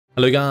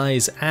Hello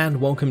guys,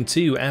 and welcome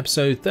to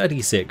episode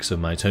 36 of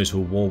my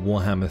Total War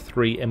Warhammer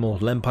 3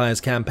 Immortal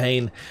Empires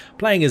campaign,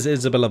 playing as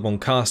Isabella von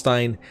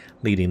Carstein,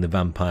 leading the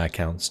vampire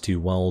counts to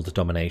world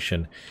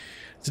domination.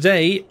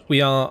 Today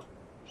we are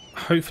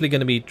hopefully going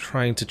to be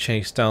trying to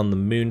chase down the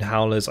Moon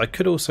Howlers. I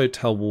could also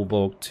tell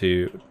Warborg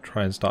to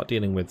try and start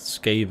dealing with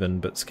Skaven,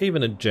 but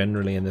Skaven are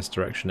generally in this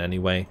direction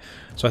anyway,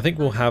 so I think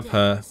we'll have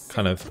her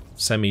kind of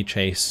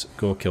semi-chase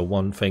Gore kill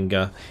one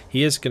finger.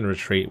 He is going to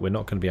retreat, we're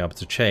not going to be able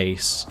to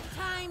chase.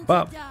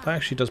 But that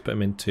actually does put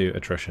him into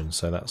attrition,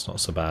 so that's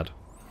not so bad.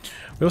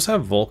 We also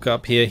have Vulcan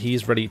up here.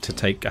 He's ready to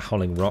take a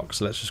Howling Rock,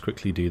 so let's just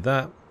quickly do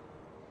that.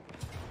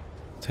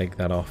 Take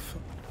that off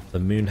the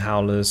Moon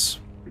Howlers.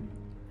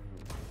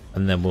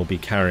 And then we'll be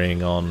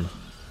carrying on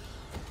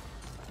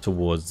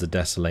towards the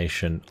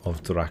desolation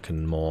of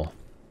Drakenmoor.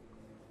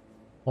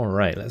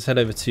 Alright, let's head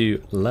over to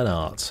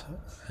Lennart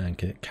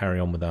and carry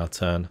on with our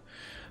turn.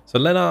 So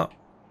Lennart,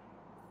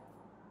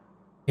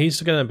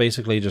 he's going to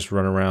basically just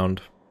run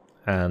around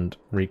and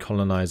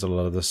recolonize a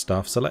lot of the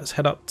stuff. So let's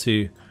head up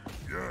to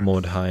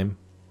Mordheim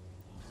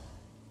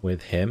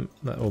with him.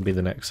 That will be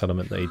the next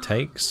settlement that he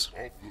takes.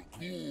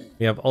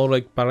 We have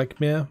Ulrich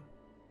Barakmir,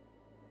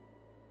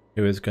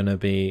 who is going to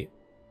be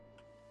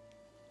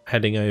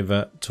heading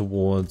over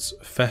towards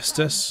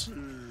Festus.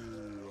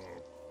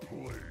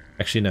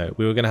 Actually no,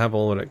 we were going to have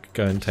Ulrich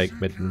go and take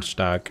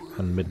Middenstag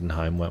and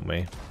Middenheim, weren't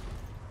we?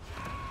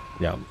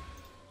 Yeah.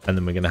 And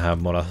then we're going to have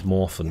Morath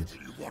Morphin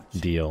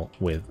deal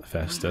with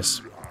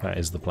Festus. That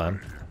is the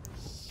plan.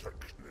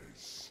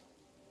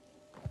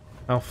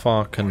 How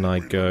far can I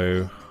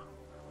go?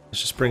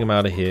 Let's just bring him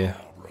out of here.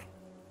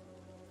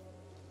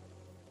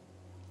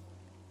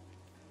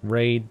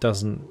 Raid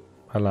doesn't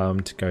allow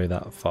him to go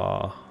that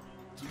far.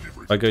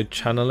 If I go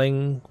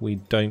channeling, we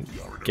don't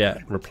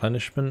get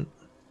replenishment.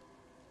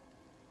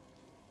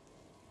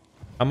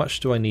 How much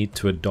do I need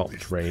to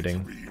adopt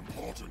raiding?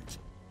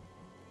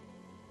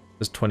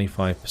 There's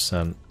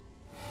 25%.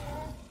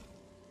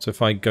 So if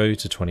I go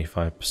to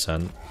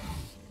 25%,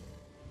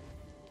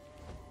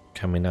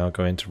 can we now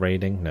go into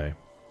raiding? No.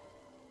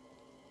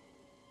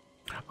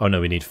 Oh no,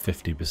 we need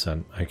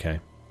 50%. Okay.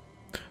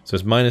 So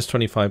it's minus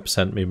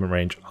 25% movement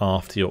range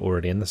after you're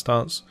already in the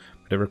stance,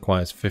 but it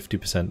requires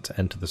 50% to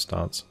enter the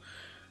stance.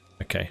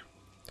 Okay.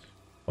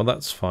 Well,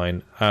 that's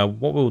fine.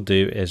 What we'll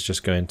do is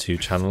just go into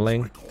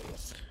channeling,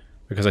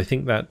 because I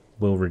think that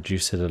will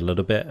reduce it a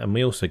little bit, and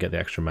we also get the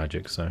extra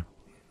magic, so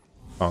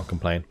can't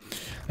complain.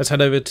 Let's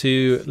head over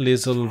to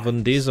Liesel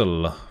von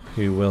Diesel,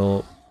 who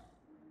will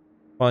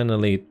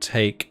finally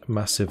take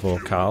Massive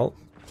Orcal.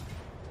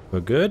 We're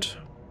good.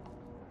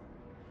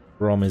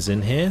 Grom is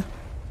in here.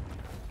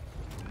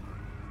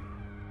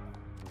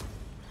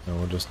 And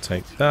we'll just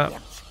take that.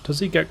 Does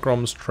he get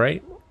Grom's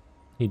trait?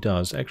 He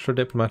does. Extra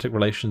diplomatic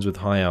relations with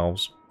High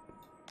Elves.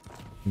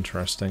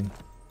 Interesting.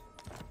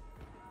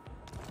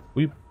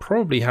 We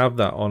probably have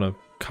that on a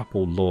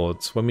couple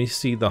lords. When we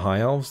see the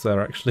High Elves,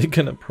 they're actually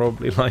going to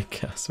probably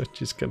like us,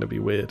 which is going to be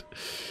weird.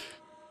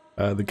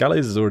 The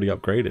galleys is already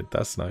upgraded.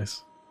 That's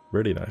nice.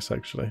 Really nice,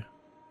 actually.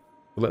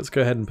 Well, let's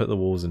go ahead and put the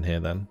walls in here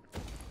then.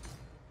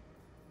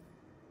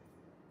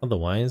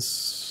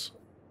 Otherwise,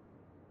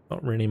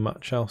 not really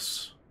much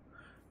else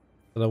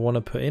that I want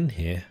to put in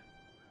here.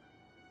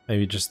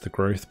 Maybe just the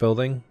growth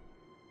building.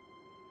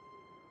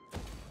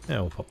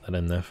 Yeah, we'll pop that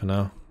in there for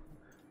now.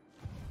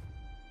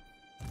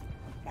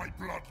 My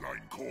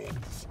bloodline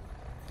calls.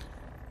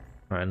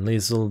 Right, and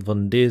Liesel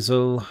von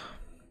Diesel.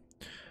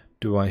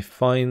 Do I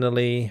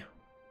finally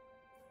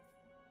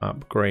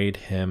upgrade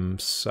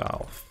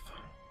himself?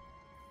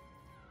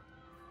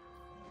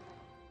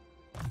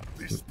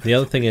 The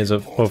other thing is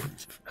of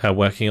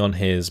working on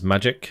his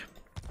magic,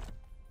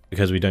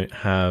 because we don't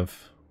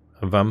have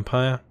a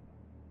vampire.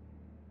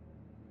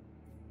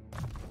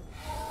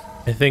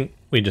 I think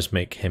we just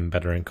make him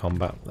better in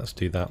combat. Let's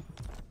do that.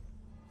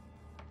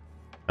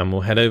 And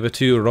we'll head over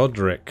to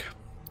Roderick.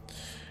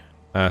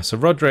 So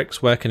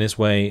Roderick's working his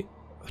way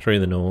through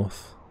the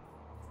north.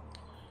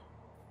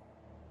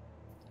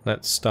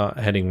 Let's start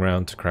heading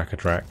round to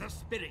Krakatrak.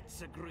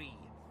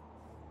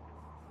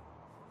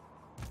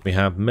 We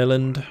have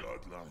Milland,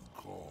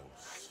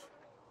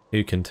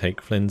 who can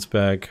take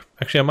Flinsburg.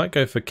 Actually, I might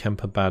go for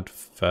Kemperbad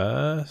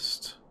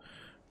first,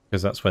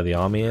 because that's where the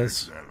army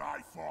is.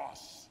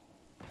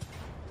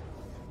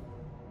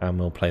 And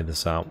we'll play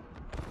this out.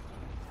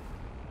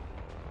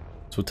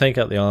 So we'll take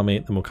out the army,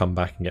 then we'll come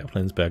back and get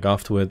Flinsburg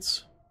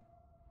afterwards.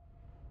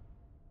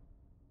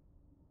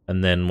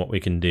 And then what we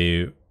can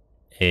do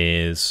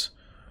is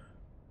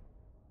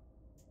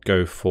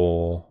go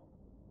for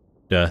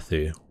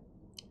Durthu,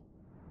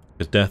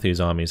 because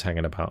Durthu's army is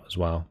hanging about as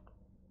well.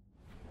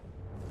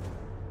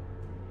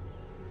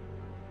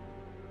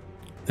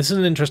 This is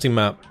an interesting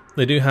map.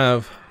 They do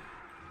have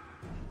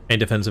a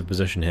defensive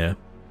position here,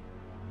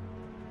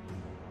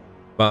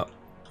 but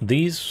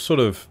these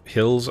sort of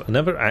hills are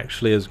never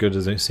actually as good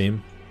as they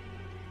seem.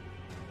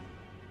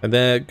 And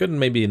they're good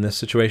maybe in this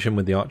situation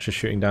with the archers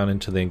shooting down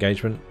into the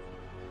engagement.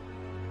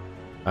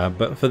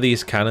 But for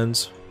these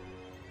cannons,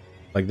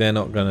 like, they're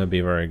not going to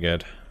be very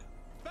good.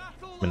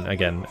 I mean,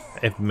 again,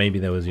 if maybe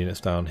there was units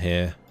down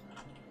here,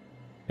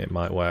 it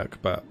might work,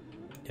 but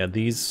yeah,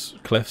 these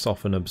cliffs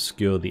often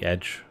obscure the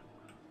edge.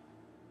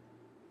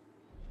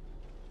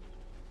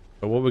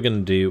 But what we're going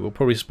to do, we'll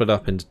probably split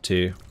up into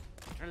two.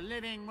 The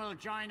living will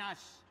join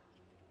us.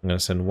 I'm going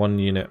to send one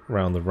unit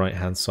around the right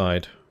hand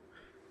side.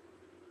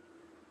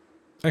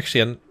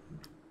 Actually,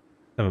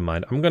 never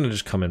mind. I'm going to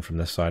just come in from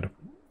this side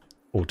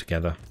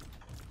altogether.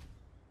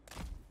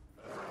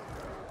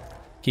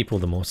 Keep all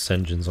the Morse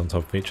engines on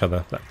top of each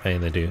other. That way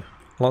they do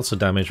lots of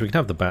damage. We can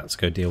have the bats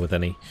go deal with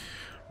any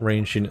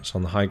ranged units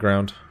on the high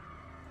ground.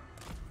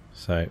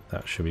 So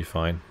that should be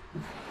fine.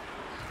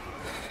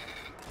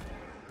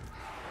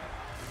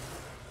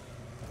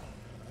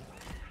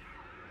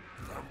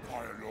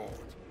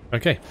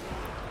 Okay.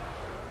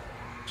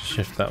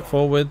 Shift that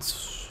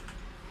forwards.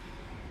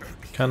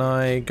 Can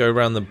I go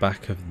around the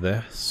back of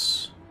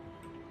this?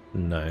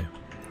 No.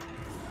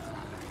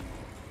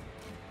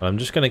 I'm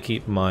just going to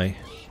keep my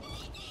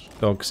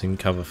dogs in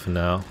cover for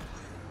now.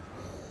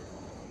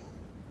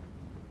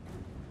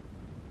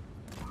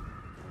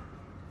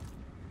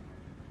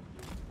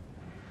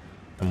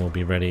 And we'll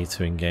be ready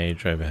to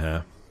engage over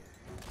here.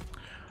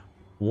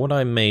 What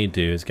I may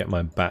do is get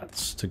my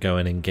bats to go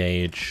and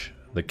engage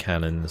the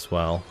cannon as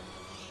well.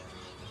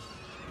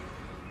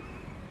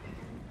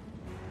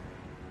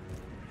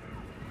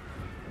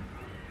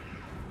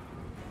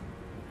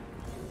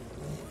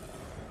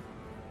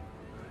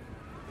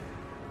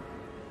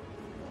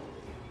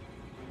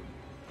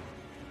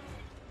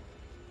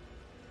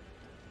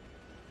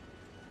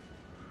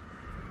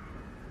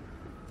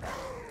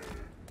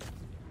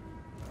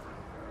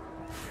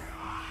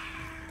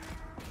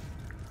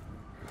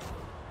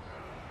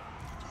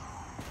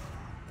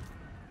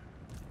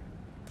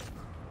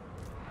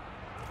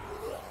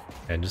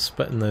 And just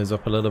splitting those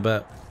up a little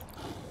bit.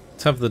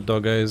 Let's have the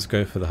doggos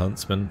go for the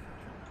huntsman.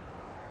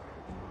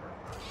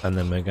 And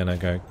then we're gonna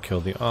go kill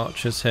the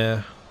archers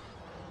here.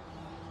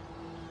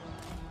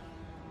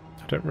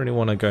 I don't really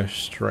want to go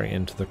straight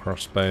into the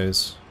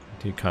crossbows.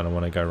 I do kind of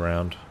want to go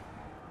around.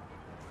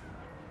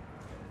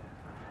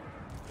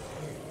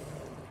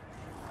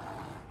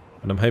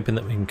 And I'm hoping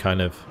that we can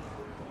kind of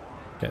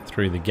get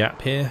through the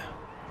gap here.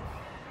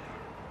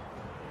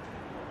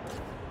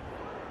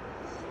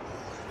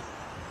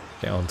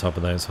 Get on top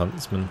of those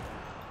huntsmen.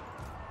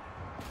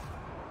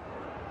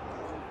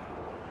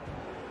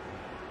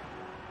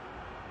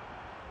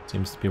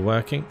 Seems to be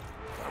working.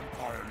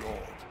 Vampire Lord.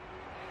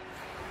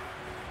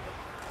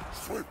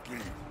 Swiftly.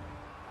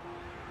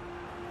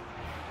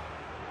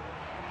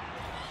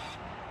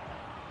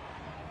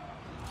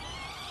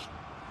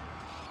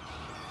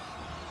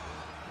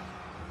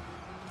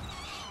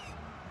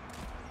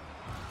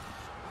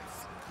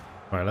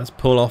 Alright, let's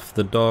pull off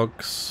the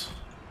dogs.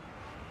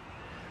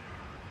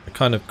 They're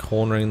kind of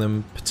cornering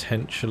them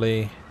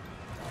potentially.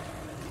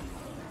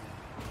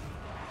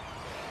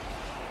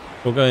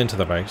 We'll go into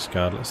the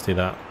Reichsguard, let's do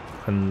that.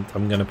 And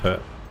I'm going to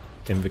put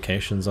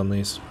invocations on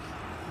these.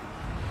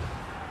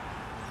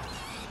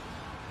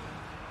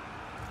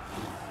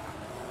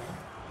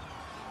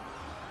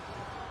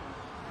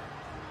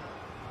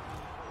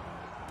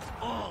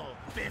 All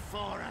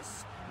before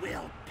us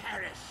will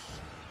perish.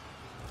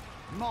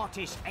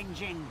 Mortis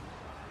engine.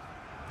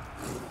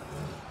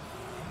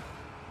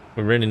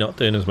 We're really not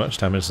doing as much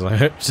damage as I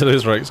hoped to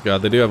this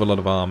Reichsguard. They do have a lot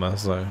of armor,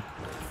 so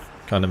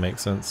kind of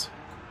makes sense.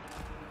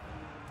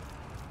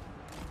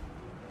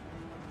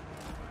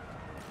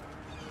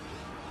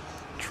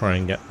 Try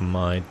and get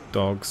my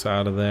dogs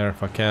out of there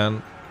if I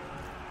can.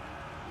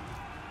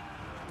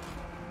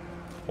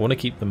 I want to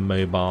keep them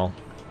mobile.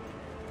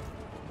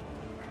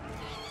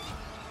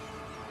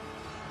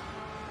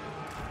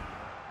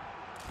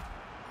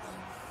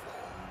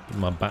 Get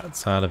my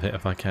bats out of it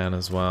if I can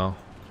as well.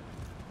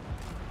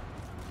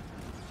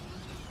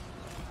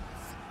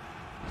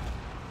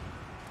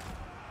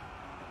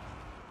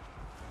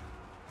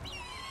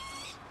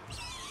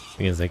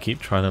 Because they keep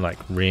trying to like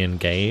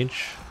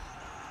re-engage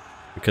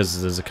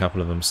because there's a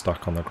couple of them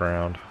stuck on the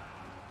ground.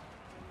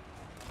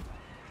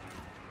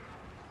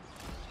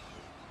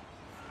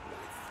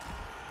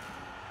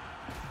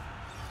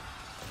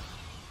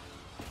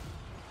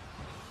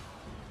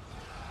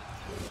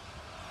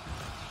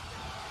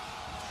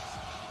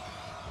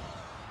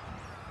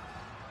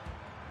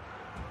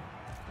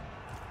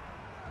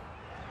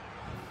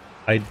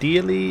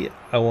 Ideally,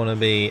 I want to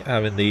be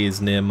having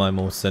these near my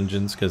Morse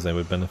engines because they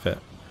would benefit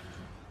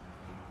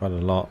quite a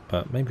lot,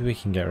 but maybe we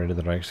can get rid of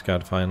the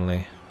Reichsguard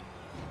finally.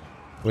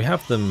 We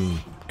have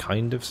them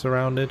kind of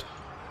surrounded,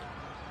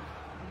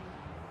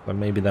 but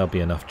maybe there'll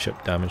be enough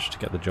chip damage to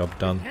get the job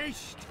done.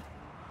 Haste.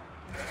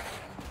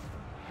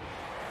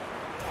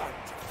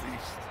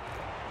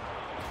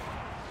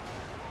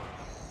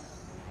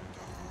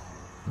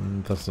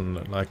 Doesn't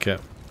look like it.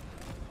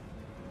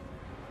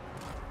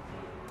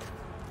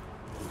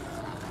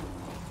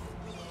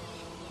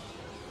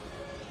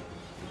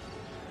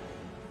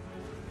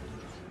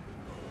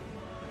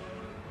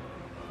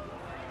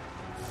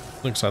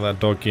 Looks like that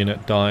dog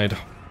unit died.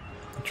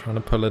 I'm trying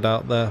to pull it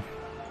out there.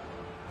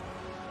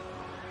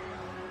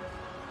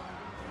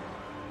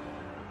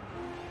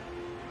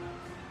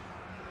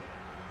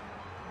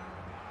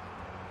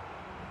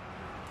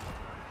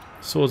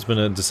 Swordsmen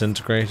are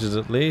disintegrated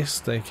at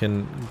least. They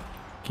can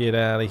get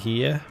out of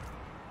here.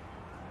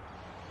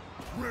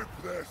 Rip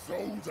their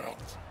souls out.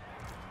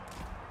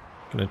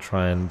 Gonna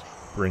try and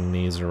bring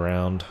these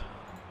around.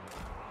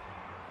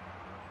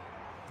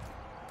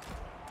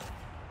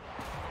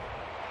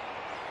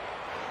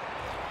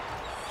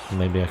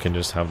 Maybe I can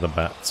just have the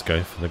bats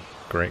go for the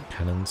great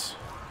cannons.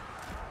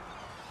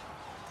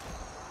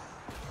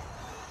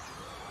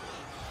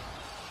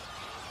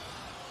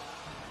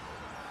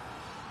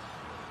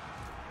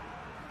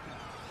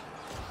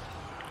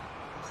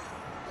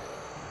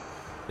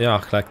 The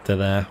Arc Collector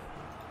there.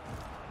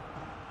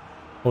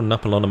 Holding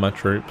up a lot of my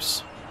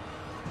troops.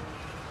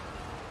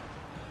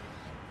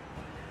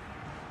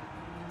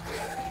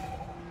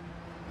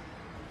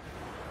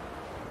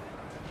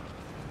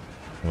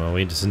 Well,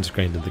 we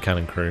disintegrated the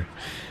cannon crew.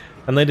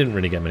 And they didn't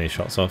really get many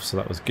shots off, so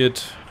that was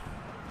good.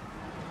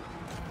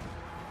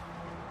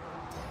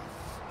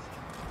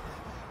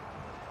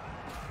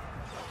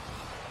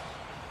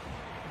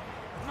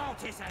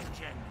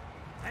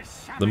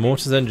 The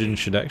Mortis engine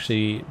should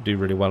actually do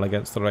really well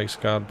against the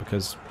Reichsguard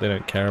because they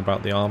don't care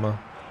about the armor.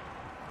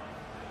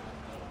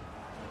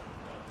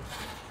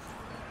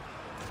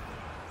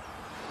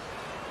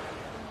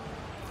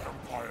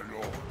 Empire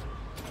Lord.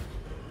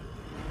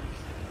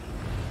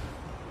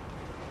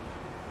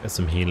 Get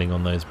some healing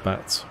on those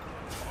bats.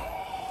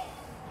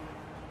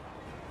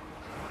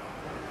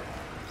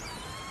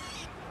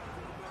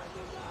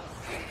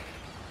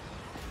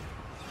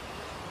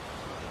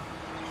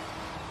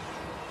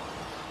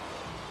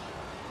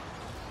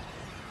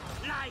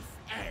 Life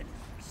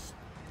ends.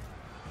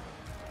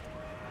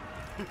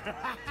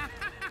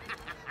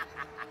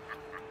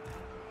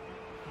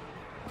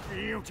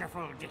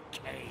 Beautiful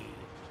decay.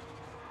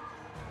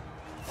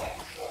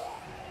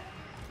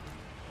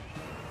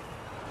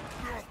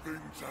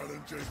 Nothing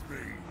challenges me.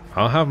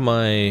 I'll have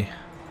my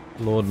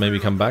Lord maybe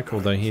come back,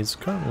 although he's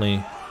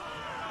currently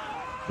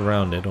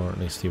surrounded, or at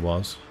least he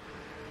was.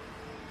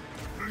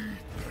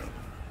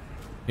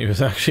 He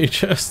was actually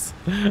just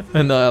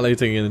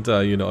annihilating an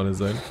entire unit on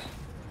his own.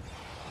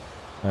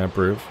 I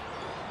approve.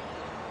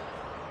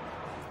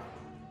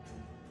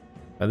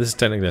 This is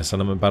technically a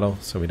settlement battle,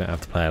 so we don't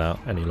have to play it out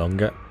any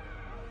longer.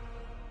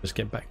 Just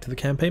get back to the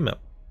campaign map.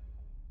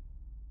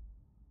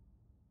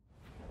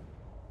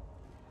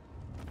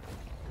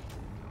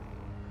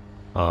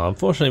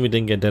 Unfortunately, we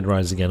didn't get Dead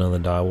Rise again on the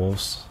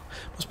direwolves.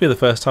 Must be the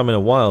first time in a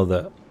while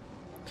that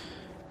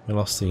we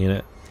lost the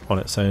unit on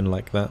its own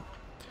like that.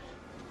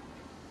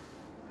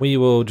 We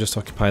will just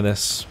occupy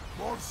this.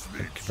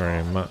 Thank you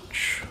very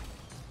much.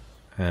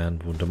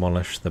 And we'll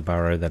demolish the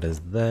barrow that is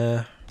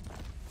there.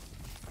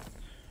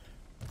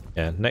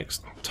 Yeah,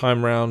 next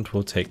time round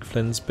we'll take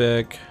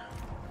Flensburg.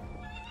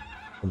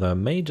 Although it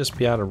may just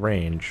be out of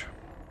range.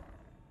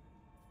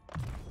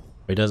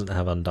 He doesn't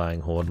have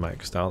Undying Horde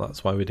maxed out,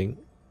 that's why we didn't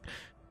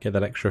get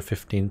that extra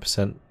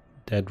 15%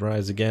 Dead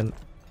Rise again.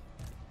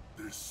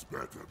 This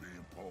better be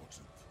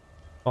important.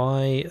 If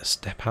I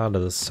step out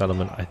of the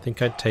settlement, I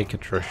think I'd take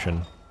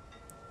attrition.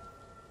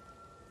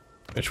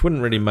 Which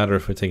wouldn't really matter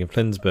if we're taking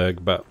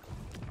Flensburg, but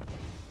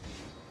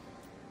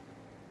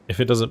if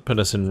it doesn't put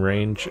us in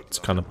range, it's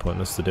kind of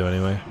pointless to do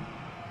anyway.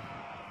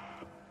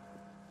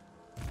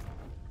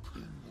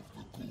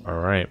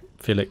 Alright,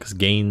 Felix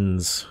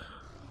gains.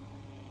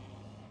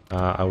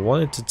 I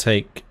wanted to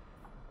take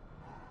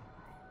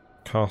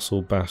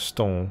Castle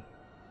Baston,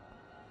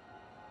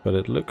 but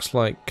it looks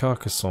like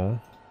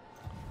Carcassonne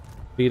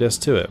beat us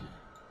to it.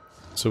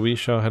 So we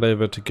shall head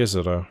over to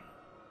Gisela.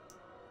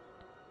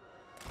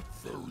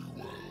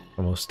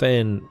 And we'll stay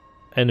in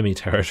enemy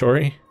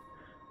territory.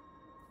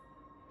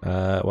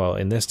 Well,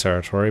 in this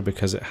territory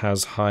because it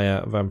has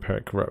higher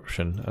vampiric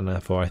corruption, and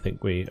therefore I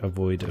think we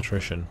avoid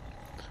attrition.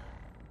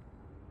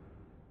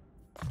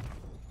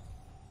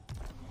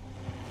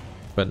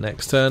 But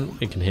next turn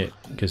we can hit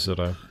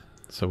Gisela,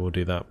 so we'll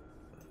do that.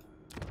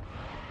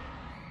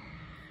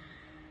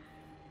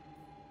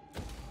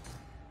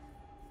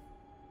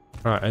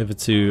 Alright, over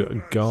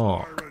to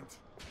Gark.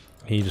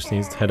 He just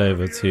needs to head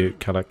over to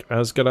Kalak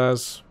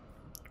Asgaraz.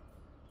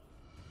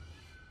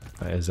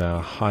 That is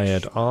our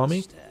hired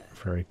army.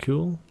 Very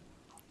cool.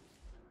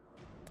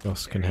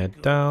 Goss can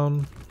head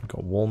down. We've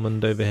got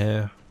Walmond over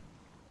here.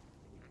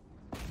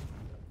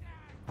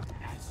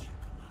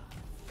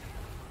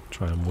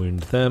 Try and wound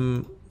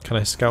them. Can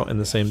I scout in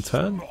the same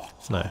turn?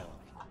 No. I was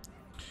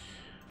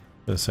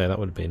going to say that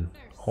would have been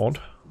odd.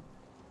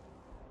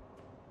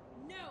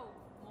 No,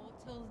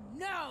 mortal,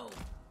 no!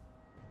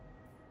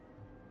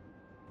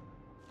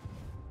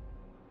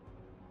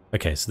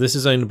 Okay, so this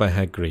is owned by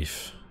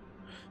Hagrief.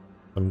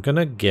 I'm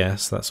gonna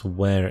guess that's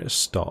where it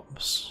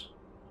stops.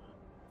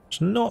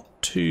 It's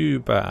not too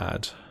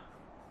bad.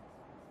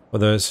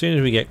 Although as soon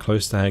as we get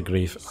close to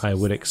Hagrief, I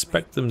would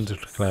expect them to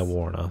declare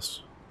war on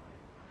us.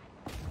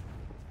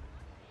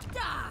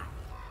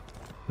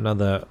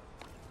 Another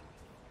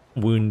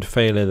wound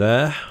failure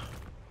there.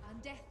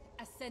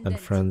 And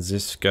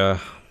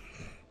Franziska.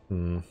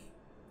 You're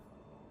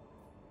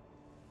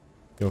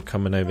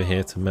coming over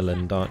here to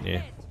Milland, aren't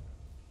you?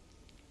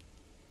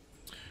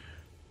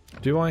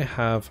 Do I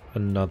have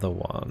another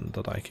one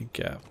that I could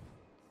get?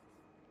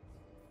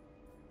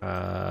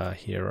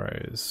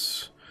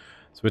 Heroes.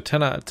 So we're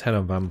 10 out of 10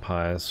 on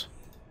vampires.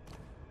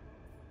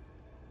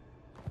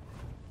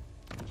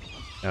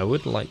 I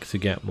would like to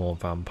get more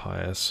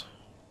vampires.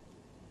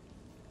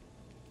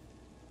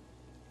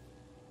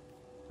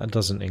 That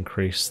doesn't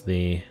increase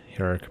the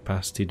hero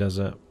capacity, does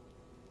it?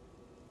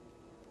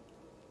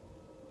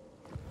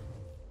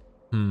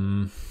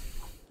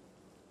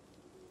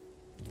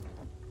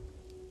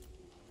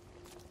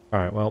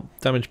 Alright, well,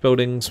 damaged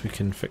buildings, we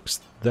can fix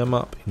them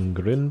up in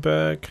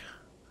Grünberg.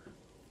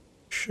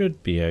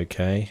 Should be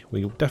okay.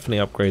 We'll definitely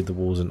upgrade the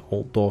walls in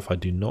Altdorf. I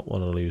do not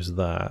want to lose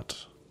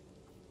that.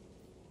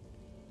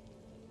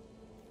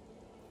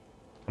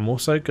 I'm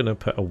also going to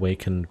put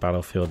Awakened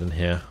Battlefield in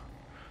here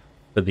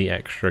for the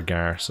extra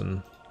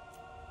garrison.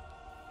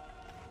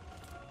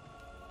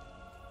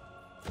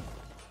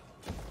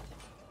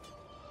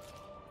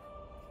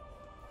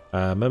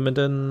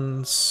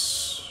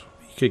 Myrmidons.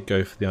 We could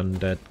go for the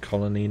undead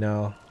colony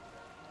now.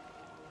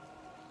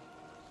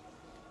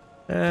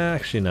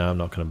 Actually, no, I'm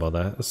not going to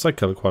bother. It's like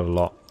quite a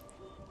lot.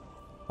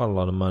 Quite a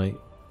lot of money.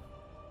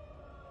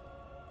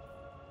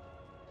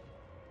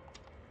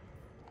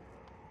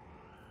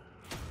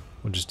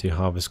 We'll just do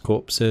harvest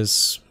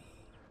corpses.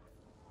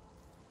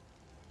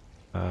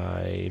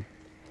 I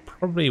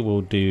probably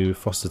will do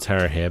foster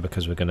terror here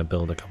because we're going to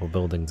build a couple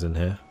buildings in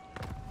here.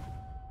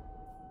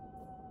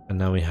 And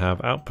now we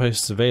have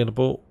outposts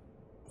available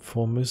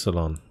for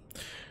Musalon.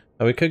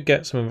 Now we could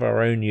get some of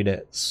our own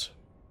units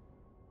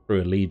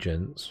through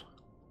allegiance.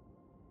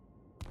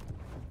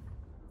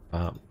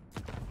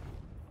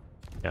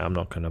 Yeah, I'm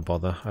not going to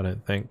bother, I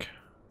don't think.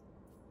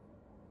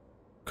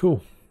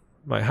 Cool.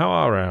 Right, how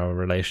are our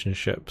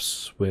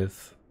relationships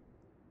with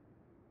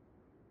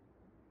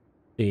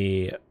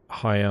the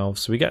High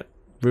Elves? So we get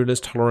Ruler's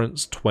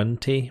Tolerance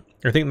 20.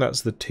 I think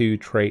that's the 2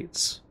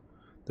 traits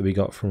that we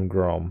got from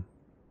Grom.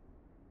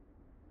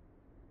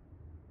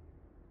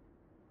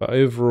 But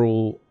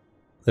overall,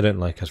 they don't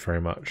like us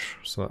very much,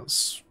 so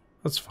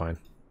that's fine.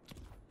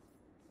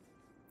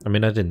 I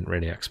mean, I didn't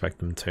really expect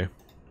them to.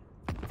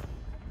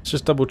 Let's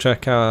just double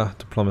check our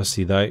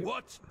diplomacy though.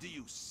 What do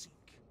you seek?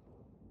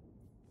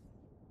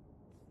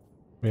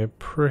 We're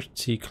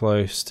pretty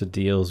close to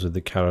deals with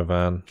the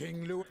caravan.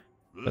 King Louis.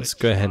 Let's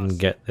go ahead and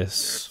get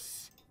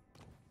this.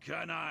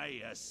 Can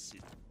I assist?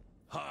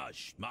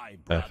 Hush, my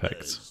Perfect.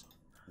 brothers.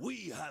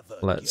 We have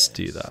a Let's guest.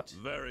 do that.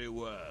 Very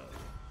well.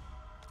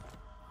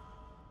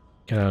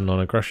 Get our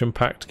non-aggression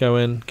pact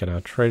going. Get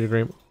our trade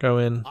agreement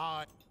going.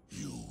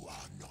 You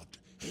are not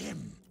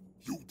him.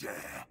 You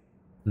dare.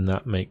 And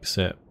that makes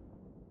it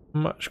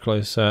much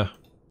closer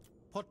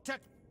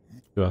Protect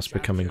to us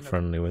becoming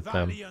friendly with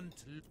them.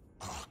 valiant.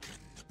 Hearken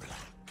the black.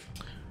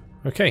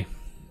 Okay.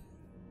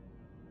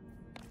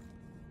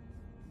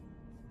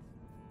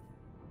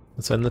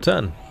 Let's end the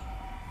turn.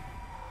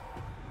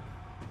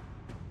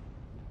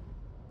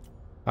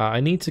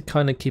 I need to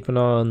kind of keep an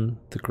eye on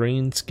the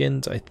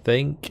greenskins, I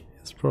think.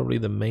 It's probably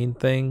the main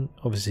thing.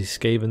 Obviously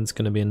Skaven's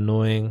going to be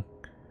annoying.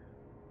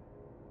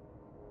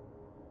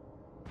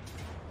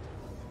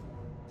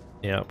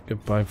 Yep,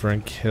 goodbye for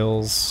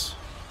kills.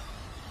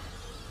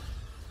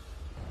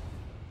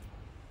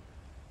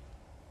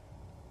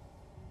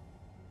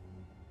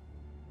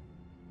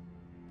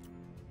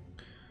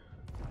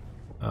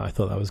 I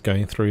thought that was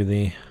going through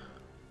the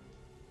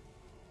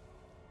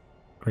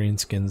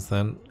greenskins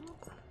then.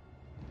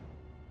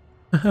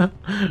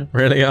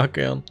 Really,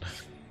 Archeon?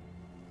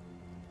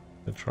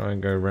 To try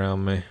and go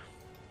around me.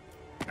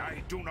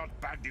 I do not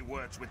bandy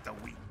words with the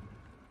weak.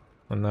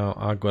 And now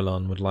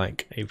Aguilon would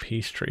like a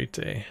peace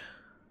treaty.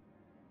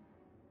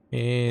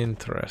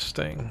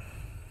 Interesting.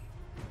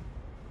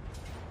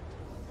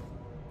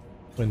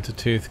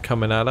 Wintertooth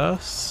coming at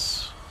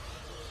us.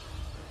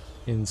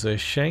 Inzo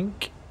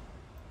Shank.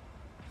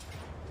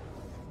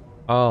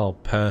 Oh,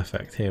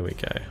 perfect. Here we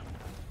go.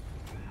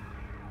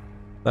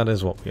 That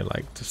is what we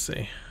like to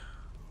see.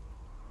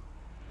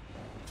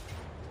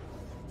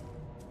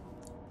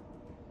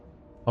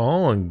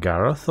 Oh, and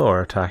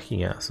Garathor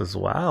attacking us as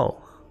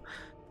well.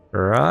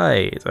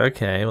 Right,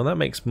 okay, well that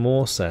makes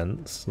more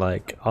sense.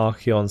 Like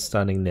Archeon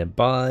standing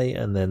nearby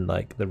and then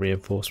like the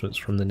reinforcements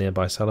from the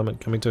nearby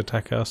settlement coming to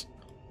attack us.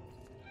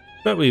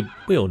 But we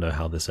all know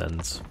how this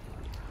ends.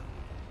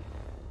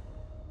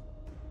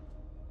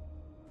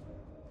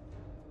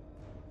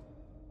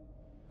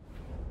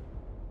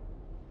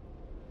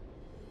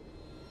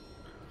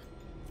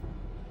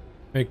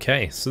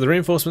 Okay, so the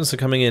reinforcements are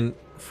coming in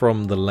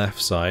from the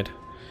left side.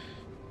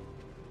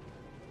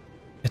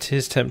 It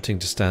is tempting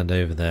to stand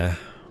over there.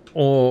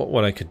 Or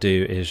what I could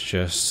do is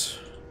just...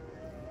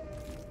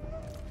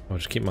 I'll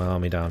just keep my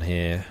army down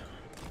here.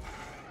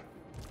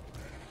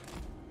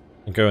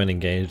 And go and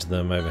engage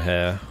them over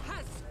here.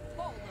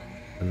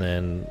 And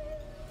then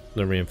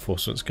the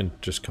reinforcements can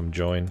just come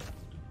join.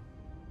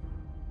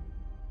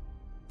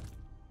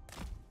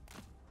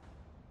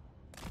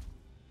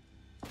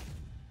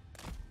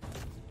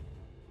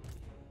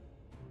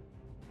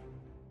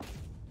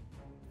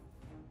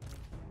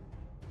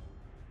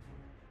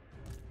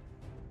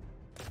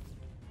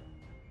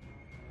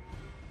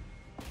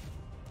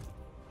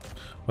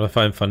 What I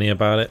find funny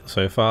about it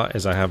so far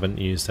is I haven't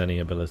used any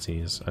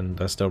abilities and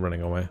they're still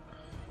running away.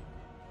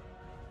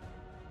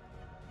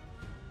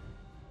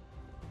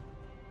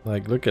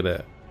 Like, look at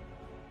it.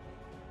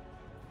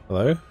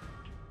 Hello?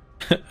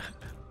 I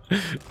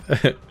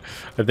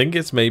think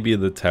it's maybe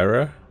the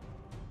terror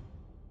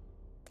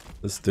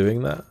that's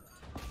doing that.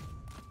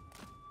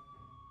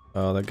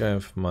 Oh, they're going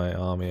for my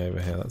army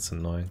over here. That's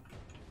annoying.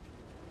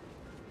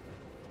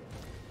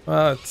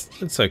 Well,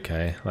 it's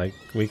okay. Like,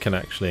 we can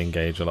actually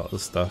engage a lot of the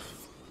stuff.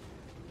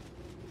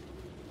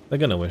 They're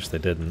gonna wish they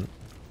didn't.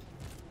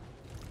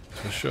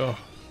 For sure.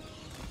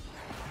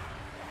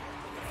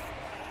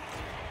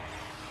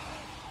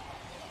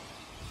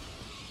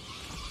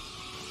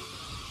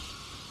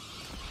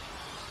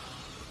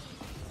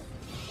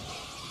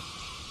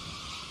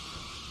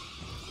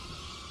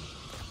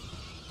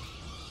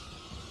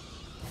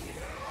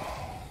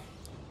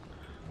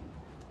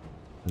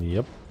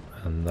 Yep,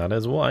 and that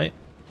is white.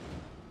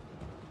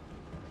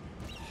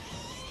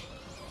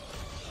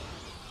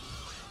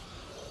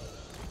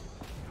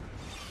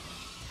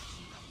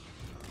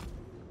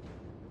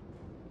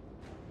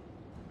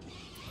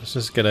 Let's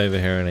just get over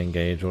here and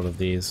engage all of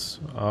these.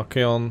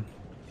 Archeon.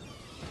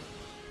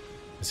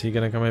 Is he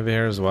gonna come over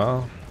here as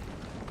well?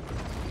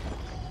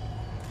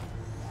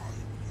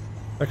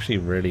 Actually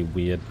really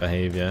weird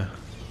behavior.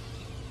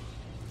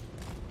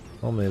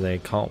 Normally they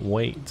can't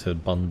wait to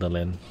bundle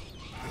in.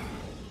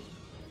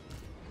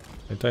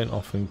 I don't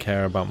often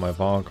care about my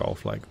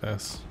Vargolf like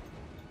this.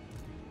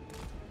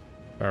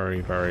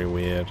 Very, very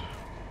weird.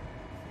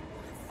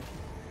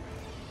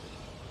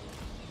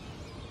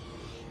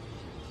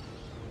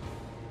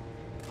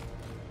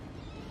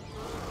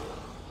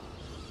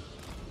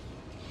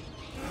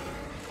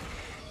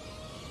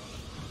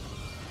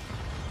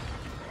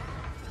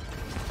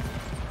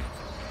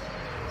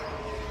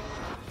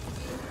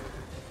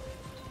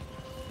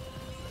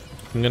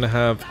 I'm gonna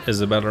have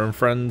Isabella and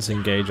friends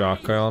engage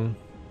Archeon.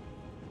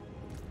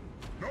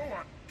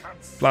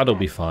 Vlad will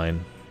be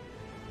fine.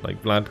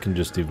 Like, Vlad can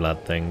just do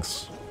Vlad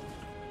things.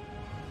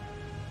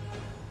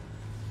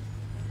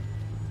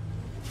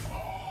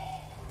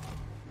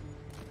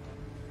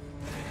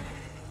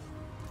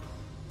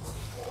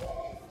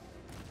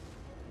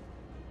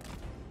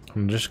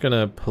 I'm just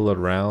gonna pull it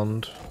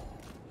around.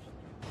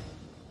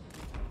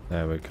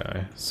 There we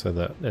go. So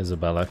that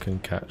Isabella can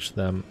catch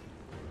them.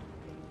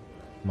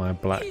 My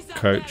black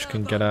coach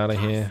can get out of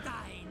here.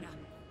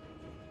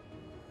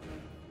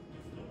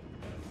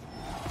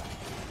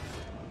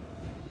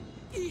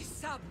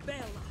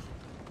 Isabella.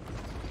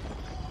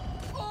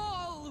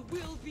 All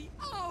will be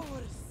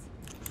ours.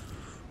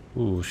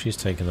 Ooh, she's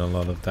taking a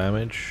lot of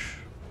damage.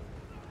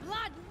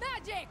 Blood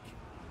magic.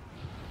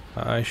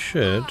 I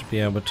should be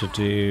able to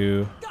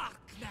do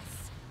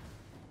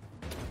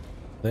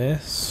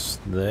this,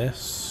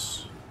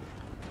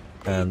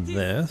 and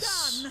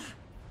this.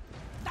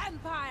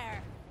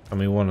 Vampire. And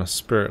we want to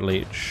Spirit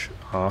Leech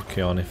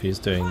Archeon if he's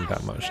doing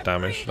that much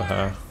damage to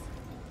her.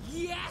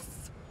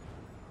 Yes.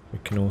 We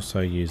can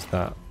also use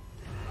that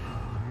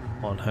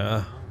on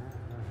her.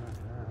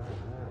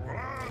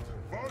 Vlad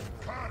von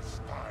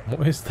Carstein.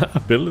 What is that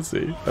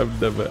ability?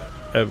 I've never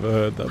ever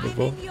heard that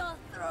before. I'm in your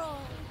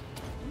throne.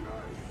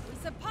 We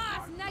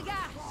surpass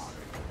Nagash.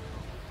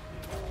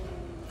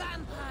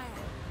 Vampire.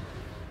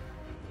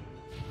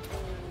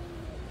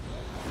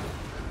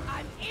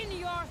 I'm in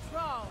your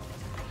throne.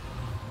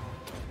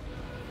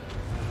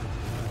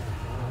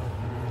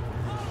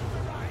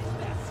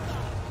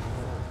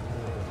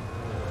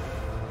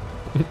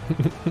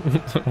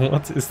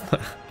 What is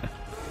that?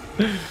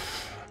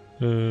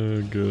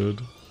 Oh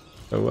god.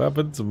 What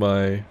happened to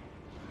my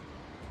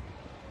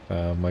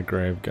my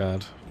grave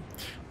guard?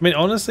 I mean,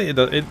 honestly, it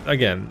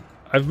again,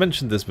 I've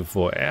mentioned this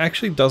before. It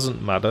actually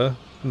doesn't matter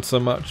so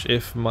much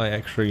if my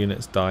extra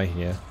units die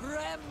here.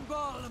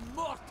 Tremble,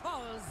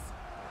 mortals.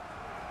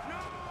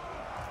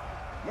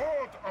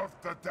 Lord of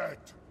the dead.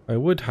 I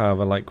would have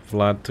like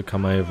Vlad to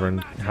come over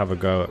and have a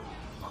go at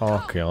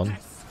Archeon.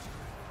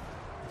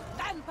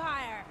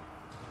 Vampire.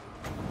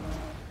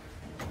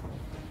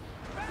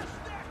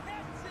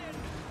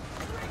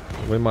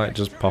 We might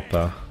just pop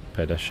a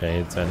bit of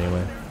shades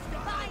anyway.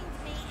 Find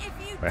me if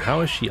you Wait, how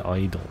is she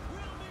idle?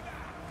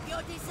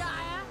 Your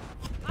desire.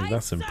 Like,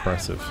 that's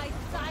impressive. My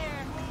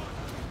sire.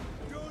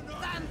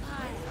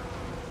 Vampire.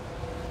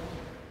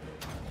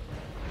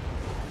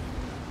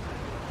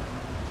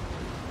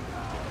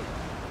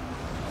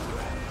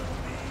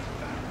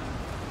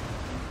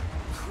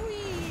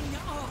 Queen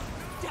of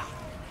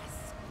darkness.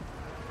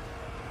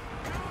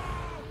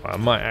 I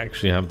might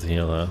actually have to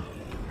heal her.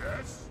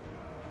 Yes.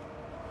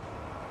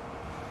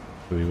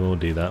 So we will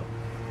do that.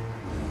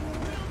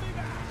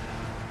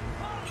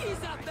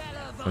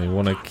 Isabella And we von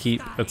want to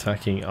keep Carstein.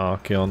 attacking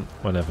Archeon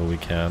whenever we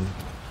can.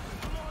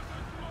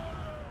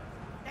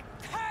 The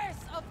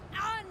curse of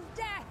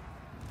undeath.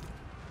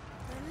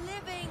 The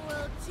living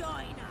will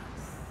join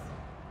us.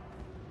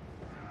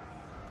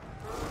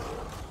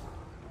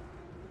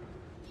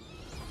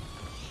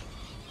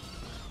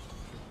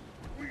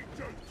 We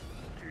don't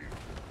give.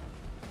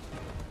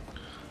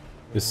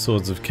 His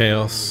Swords of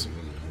Chaos.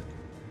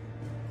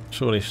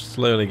 Surely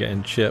slowly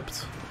getting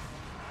chipped.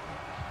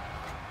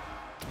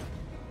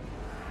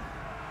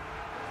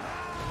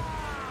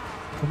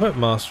 I'll put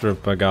Master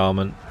of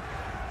Beguilement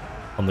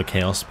on the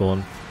Chaos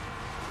Spawn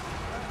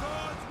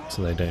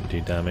so they don't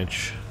do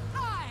damage.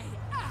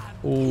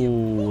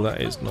 Oh,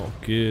 that is not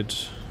good.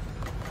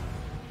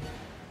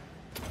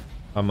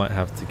 I might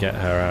have to get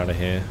her out of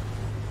here.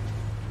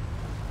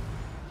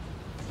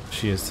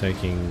 She is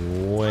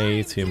taking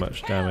way too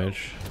much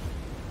damage.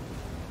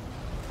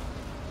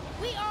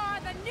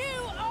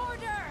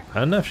 I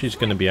don't know if she's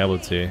going to be able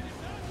to.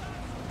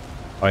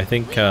 I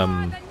think,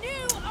 yeah,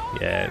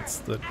 it's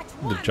the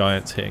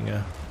giants hitting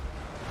her.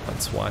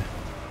 That's why.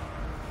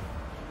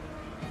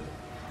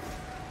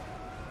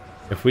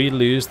 If we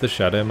lose the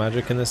shadow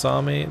magic in this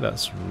army,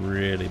 that's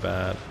really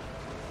bad.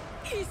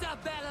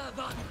 Isabella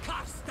von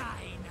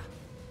Carstein.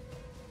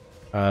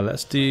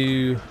 Let's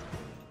do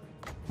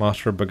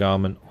Master of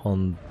Beguilement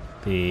on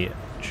the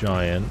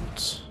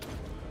giant.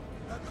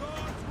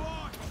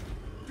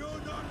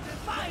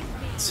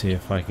 Let's see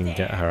if I can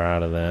get her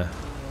out of there.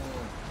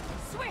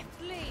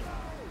 Swiftly.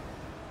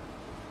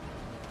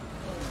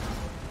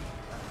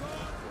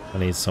 I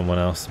need someone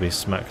else to be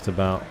smacked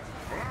about.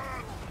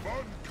 Vlad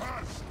von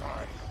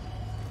Carstein.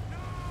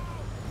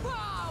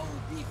 Bow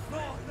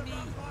before me.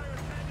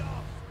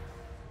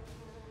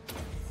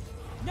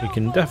 We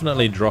can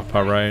definitely drop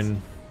our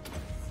own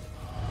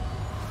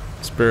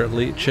spirit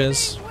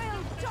leeches. Will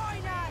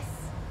join us.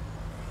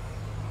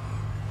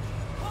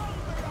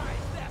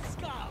 Pulverize their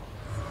skulls.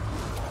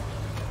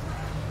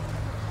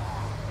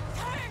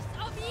 Curse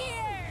of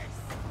years.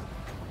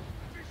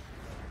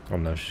 Oh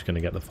no, she's going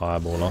to get the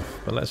fireball off.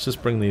 But let's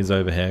just bring these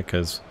over here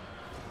because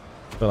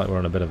I feel like we're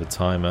on a bit of a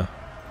timer.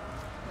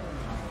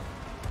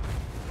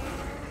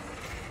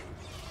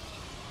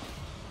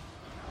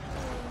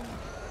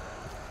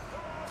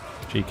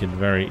 She could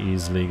very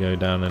easily go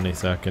down any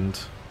second.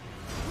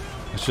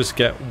 Let's just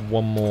get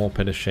one more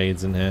pit of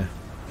shades in here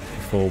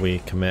before we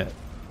commit.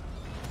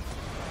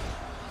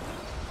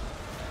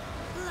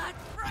 Blood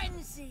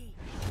frenzy.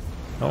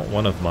 Oh,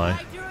 one of my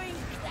I drink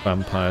their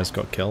vampires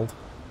got killed.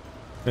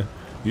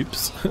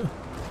 Oops.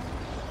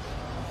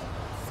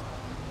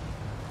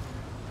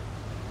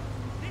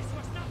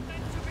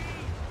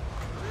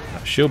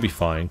 She'll be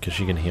fine because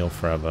she can heal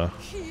forever.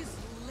 his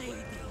lady.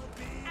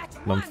 At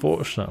But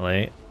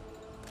unfortunately,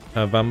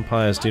 our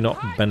vampires do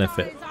not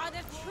benefit once are the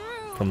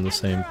true from the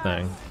same emperors.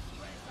 thing.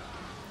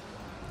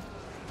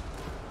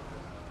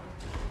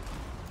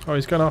 Oh,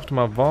 he's going after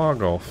my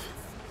Vargolf.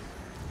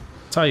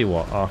 Tell you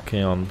what,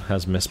 Archaon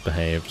has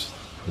misbehaved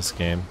this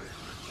game.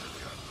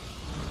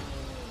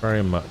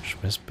 Very much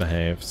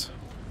misbehaved.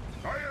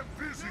 I am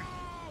busy.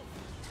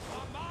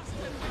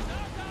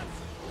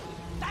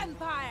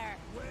 Vampire.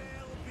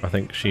 I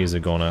think she's a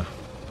goner.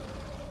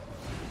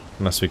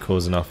 Unless we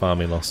cause enough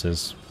army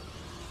losses.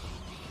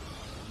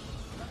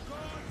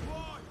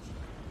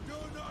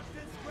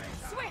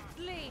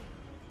 Swiftly.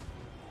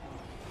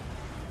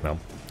 No,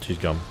 she's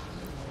gone.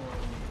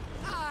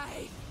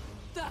 I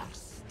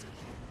thirst.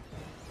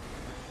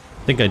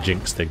 I think I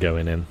jinxed her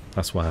going in.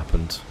 That's what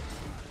happened.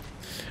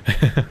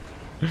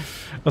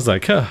 I was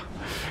like, huh,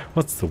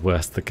 what's the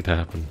worst that could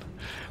happen?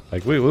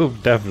 Like, we will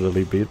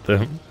definitely beat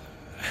them.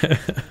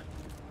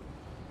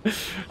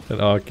 And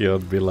Archaon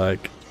would be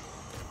like,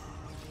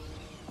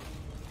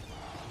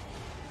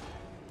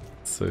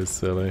 so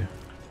silly.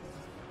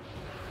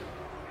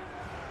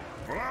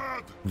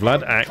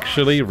 Vlad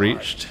actually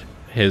reached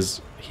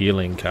his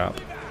healing cap.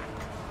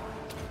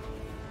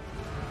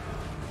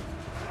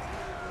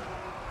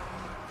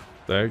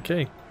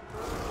 Okay.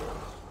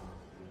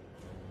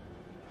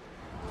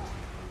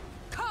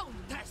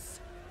 Countess.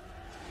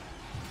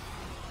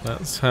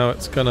 That's how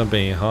it's gonna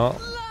be, huh?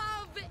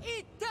 Love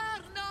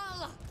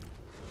eternal.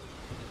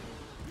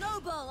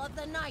 Noble of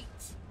the night.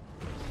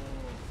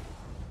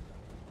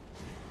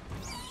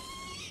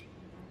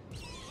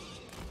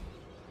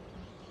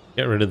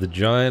 Get rid of the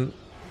giant.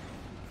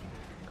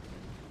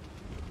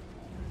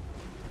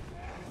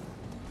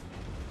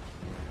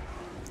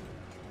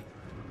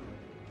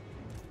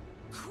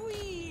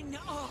 Queen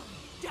of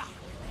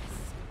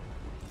darkness.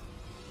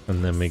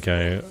 And then we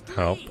go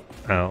help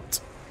out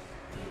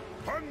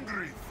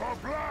Hungry for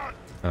blood.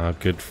 our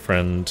good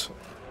friend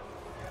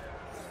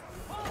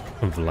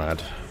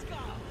Vlad.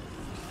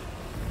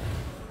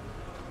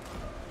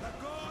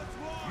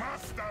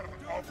 Master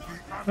of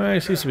the Oh, he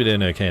seems to be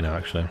doing okay now,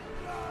 actually.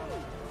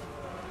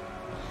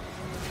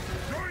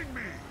 Join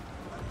me.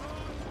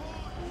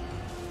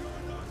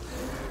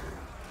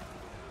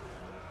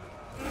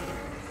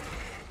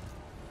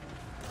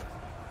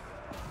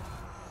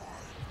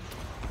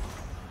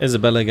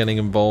 Isabella getting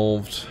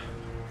involved.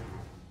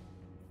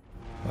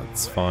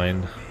 That's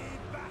fine.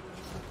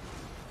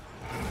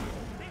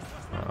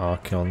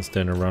 Archaon's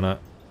doing a run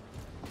up.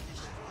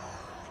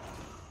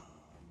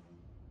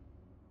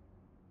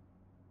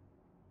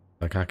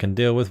 Like, I can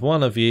deal with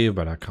one of you,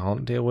 but I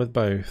can't deal with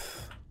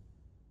both.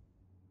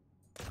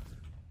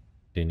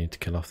 Do you need to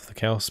kill off the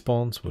chaos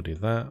spawns? We'll do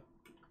that.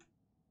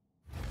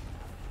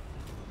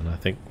 And I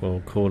think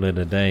we'll call it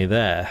a day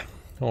there.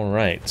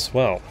 Alright,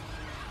 well,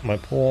 my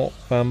poor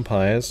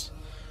vampires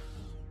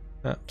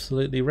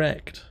absolutely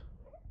wrecked.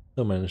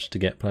 Still managed to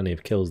get plenty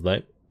of kills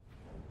though.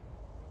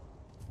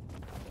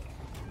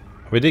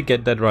 We did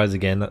get Dead Rise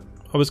again.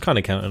 I was kind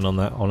of counting on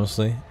that,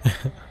 honestly.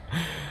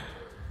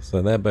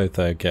 So they're both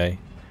okay.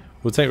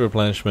 We'll take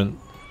replenishment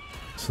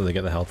so they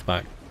get the health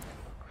back.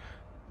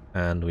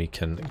 And we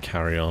can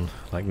carry on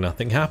like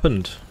nothing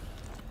happened.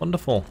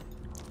 Wonderful.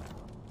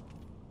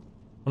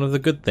 One of the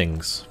good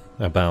things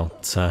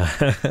about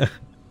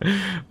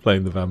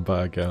playing the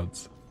vampire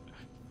accounts.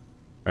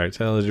 Alright,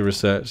 technology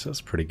research, that's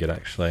pretty good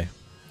actually.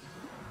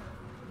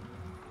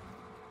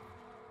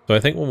 So I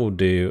think what we'll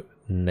do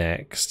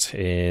next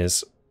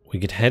is we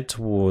could head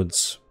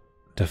towards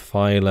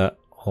Defiler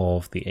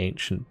of the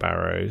Ancient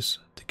Barrows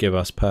to give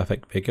us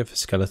perfect vigor for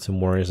skeleton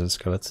warriors and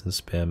skeleton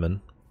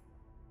spearmen.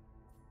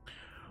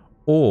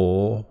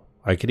 Or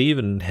I could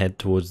even head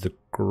towards the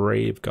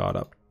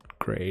Graveguard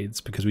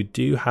upgrades because we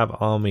do have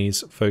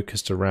armies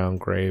focused around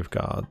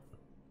Graveguard.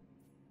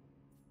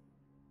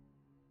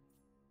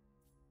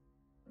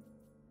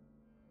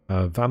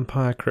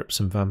 Vampire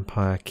crypts and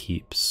vampire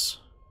keeps.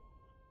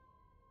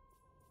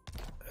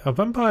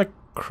 Vampire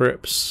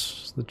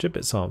crypts, the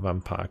gibbets aren't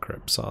vampire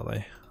crypts, are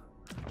they?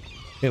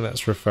 I think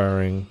that's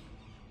referring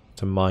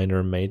to minor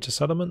and major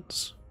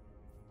settlements.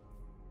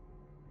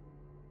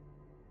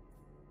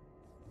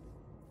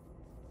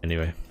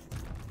 Anyway,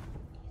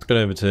 let's get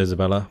over to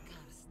Isabella.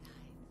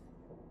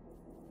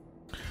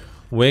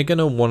 We're going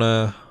to want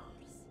to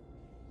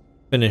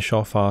finish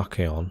off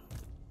Archaon.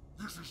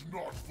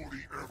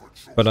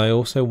 But I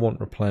also want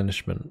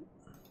replenishment.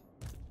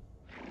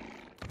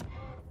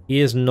 He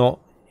is not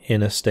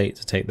in a state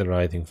to take the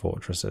Writhing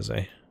Fortress, is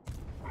he?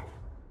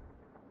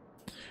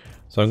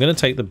 So I'm going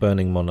to take the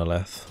Burning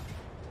Monolith.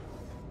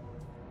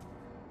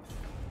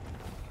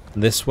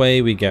 This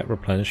way we get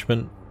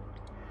replenishment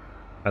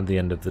at the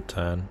end of the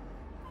turn.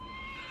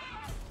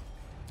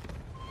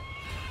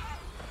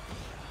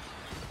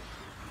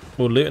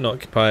 We'll loot and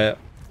occupy it.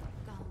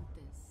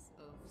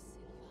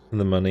 And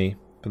the money.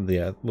 But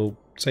yeah, we'll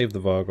save the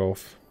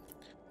Vargolf.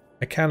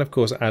 I can of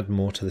course add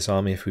more to this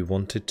army if we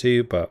wanted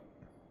to, but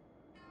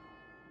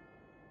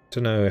I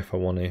don't know if I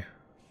want to.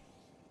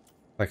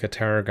 Like a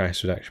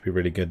Terrorgeist would actually be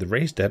really good. The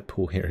raised dead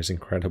pool here is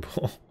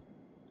incredible.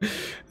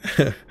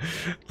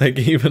 Like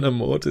even a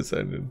Mortis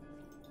engine.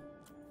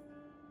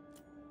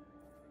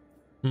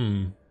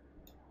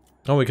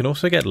 Oh, we can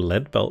also get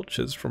lead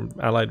belchers from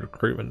allied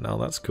recruitment now.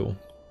 That's cool.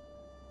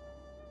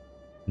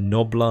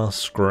 Noblar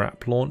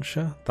scrap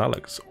launcher. That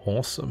looks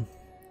awesome.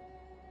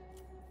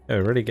 Yeah,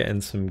 we're really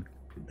getting some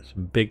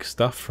big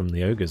stuff from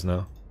the ogres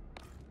now.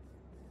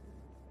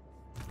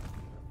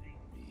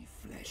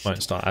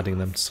 Might start adding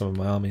them to some of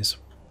my armies.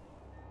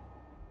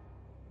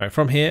 Right,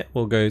 from here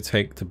we'll go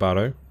take to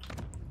Barrow.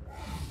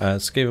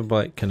 Skaven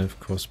Blight can of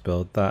course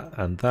build that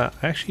and that.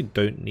 I actually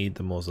don't need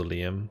the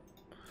mausoleum.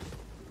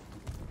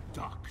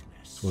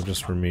 So we'll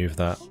just remove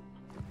that.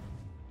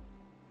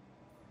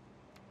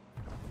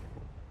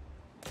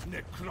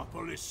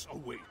 Necropolis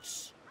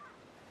awaits.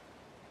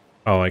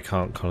 Oh, I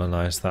can't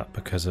colonize that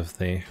because of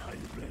the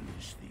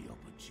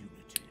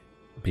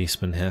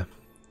beastmen here.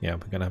 Yeah,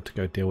 we're gonna have to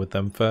go deal with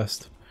them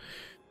first.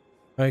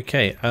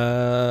 Okay,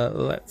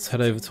 let's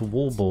head over to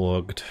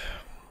Walborged.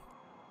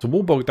 So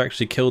Walborged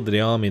actually killed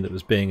the army that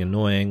was being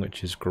annoying,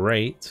 which is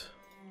great.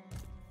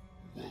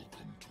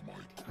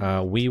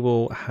 We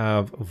will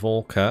have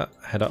Volker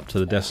head up to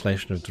the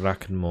Desolation of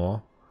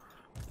Drakenmoor.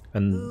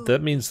 And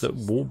that means that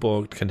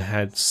Walborged can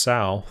head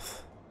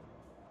south.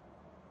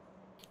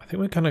 I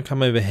think we're going to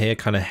come over here,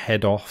 kind of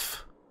head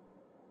off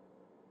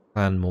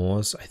Clan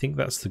Moors. I think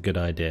that's the good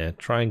idea.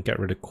 Try and get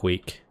rid of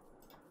Queek.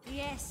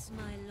 Yes,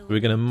 my lord. We're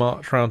going to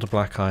march around to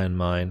Black Iron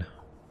Mine.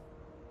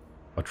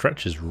 Oh,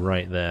 Tretch is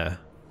right there.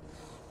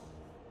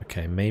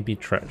 Okay, maybe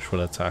Tretch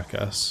will attack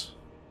us.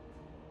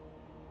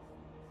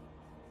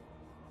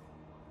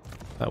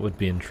 That would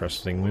be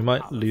interesting. We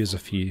might lose a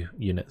few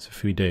units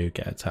if we do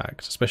get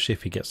attacked, especially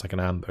if he gets like an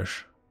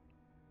ambush.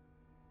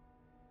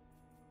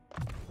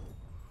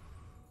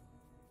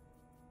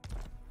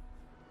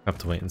 Have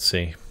to wait and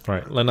see.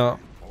 Right, Lennart,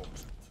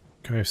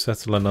 go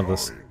settle another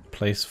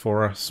place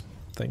for us.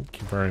 Thank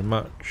you very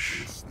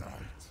much.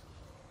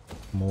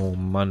 More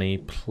money,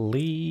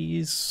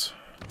 please.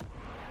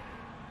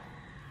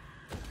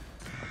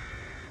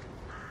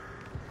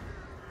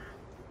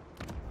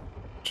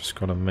 Just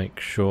gotta make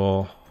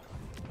sure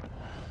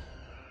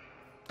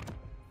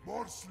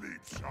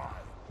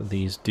that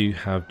these do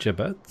have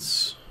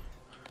gibbets.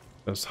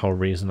 That's the whole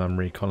reason I'm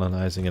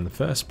recolonizing in the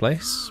first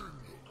place.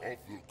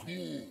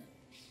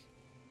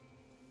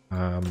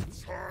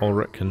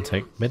 Ulrich can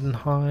take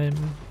Middenheim.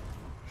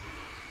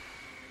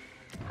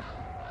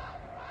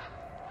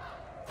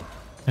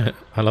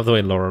 I love the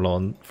way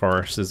Laurelon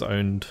Forest is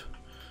owned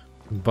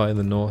by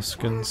the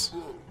Norskins.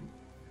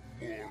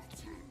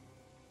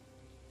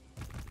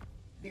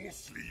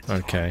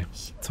 Okay,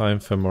 time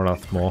for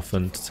Morath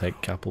Morphin to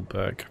take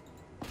Kappelberg.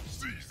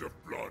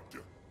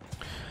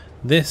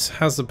 This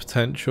has the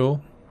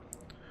potential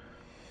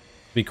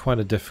Be quite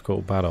a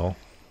difficult battle.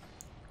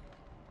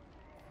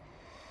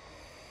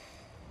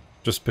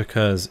 Just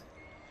because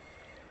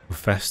of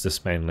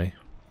Festus mainly.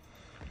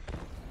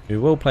 We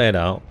will play it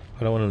out.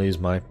 I don't want to lose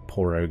my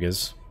poor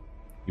ogres,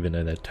 even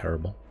though they're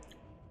terrible.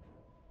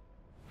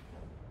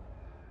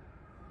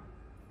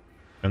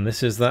 And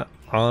this is that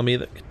army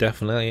that could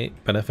definitely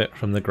benefit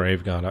from the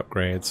Graveguard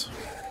upgrades.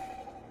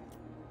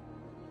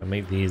 And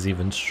make these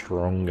even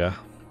stronger.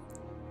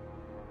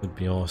 Would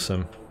be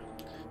awesome.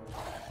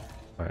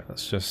 Alright,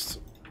 let's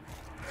just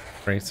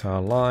create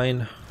our line.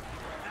 The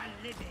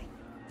living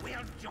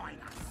will join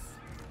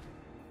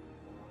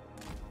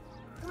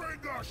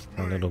us.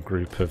 A little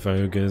group of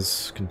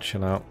ogres can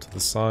chill out to the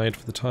side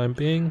for the time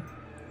being.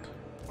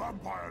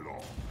 Vampire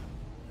law.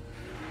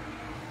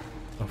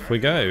 Off we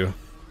go.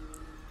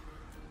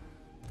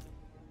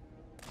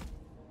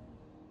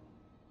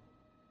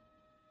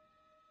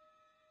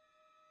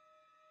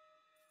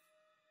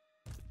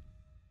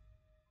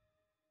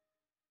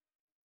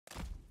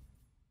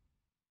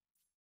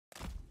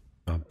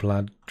 Our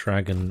Blood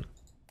Dragon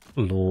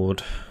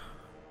Lord.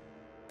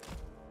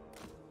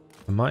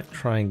 I might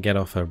try and get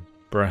off a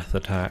breath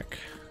attack.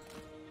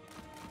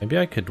 Maybe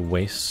I could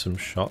waste some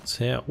shots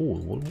here. Oh,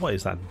 what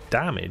is that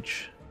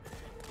damage?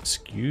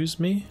 Excuse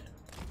me?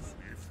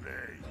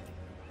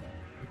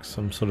 Like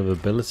some sort of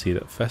ability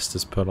that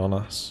Festus put on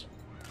us.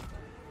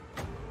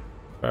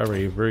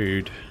 Very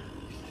rude.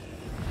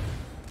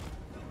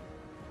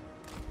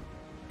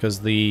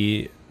 Because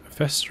the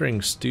Festering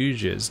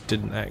Stooges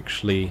didn't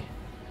actually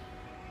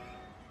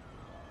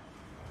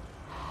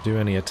do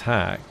any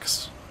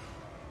attacks.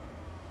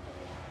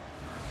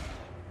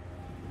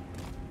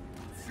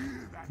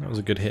 That was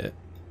a good hit.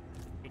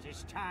 It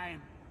is time.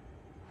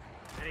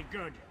 Very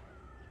good.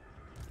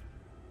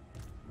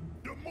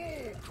 The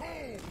more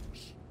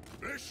coals!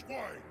 This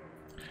way!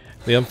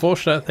 The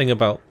unfortunate thing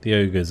about the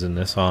ogres in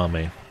this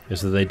army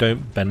is that they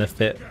don't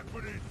benefit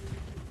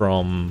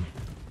from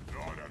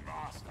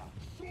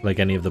like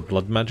any of the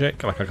blood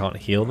magic. Like I can't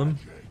heal them.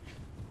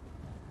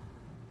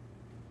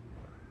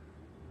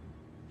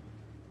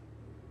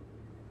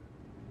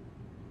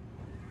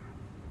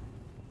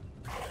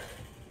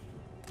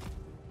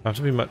 I have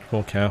to be much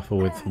more careful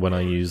with when I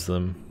use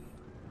them.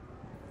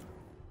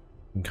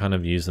 And kind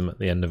of use them at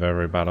the end of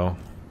every battle.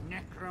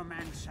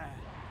 Necromancer.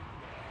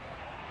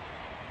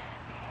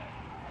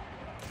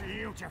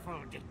 Beautiful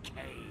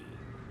decay.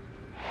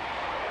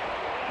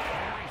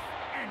 Life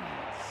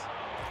ends.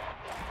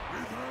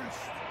 With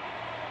haste.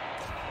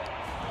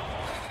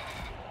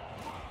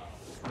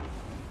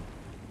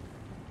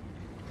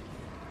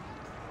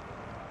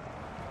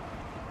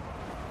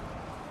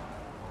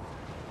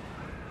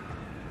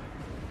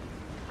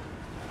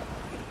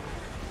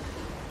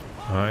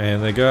 Alright, here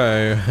they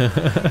go.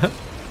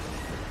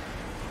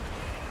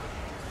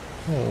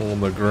 Oh,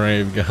 the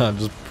Graveguard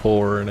just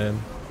pouring in.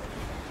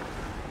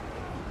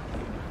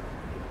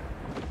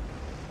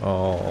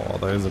 Oh,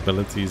 those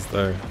abilities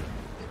though.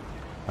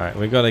 Alright,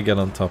 we gotta get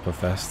on top of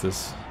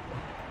Festus.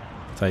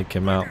 Take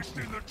him out.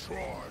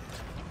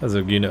 There's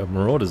a unit of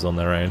marauders on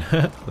their own.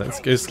 Let's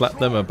go slap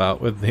them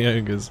about with the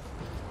ogres.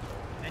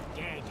 The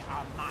dead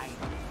are mine.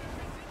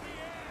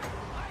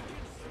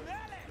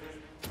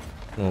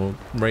 We'll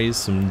raise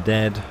some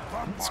dead.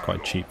 It's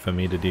quite cheap for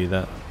me to do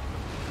that.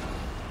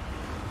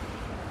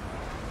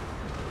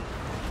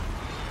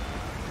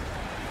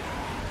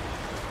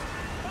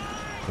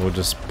 We'll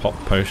just pop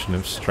Potion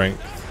of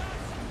Strength.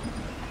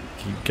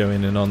 Keep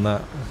going in on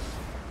that.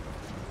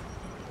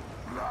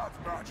 Blood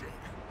magic.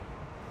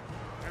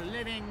 The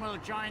living will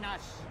join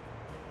us.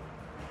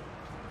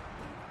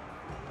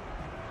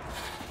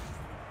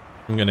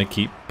 I'm gonna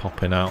keep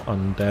popping out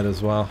undead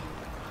as well.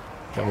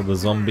 Get all the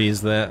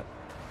zombies there.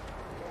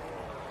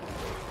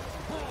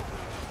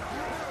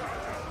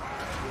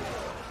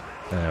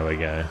 There we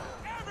go.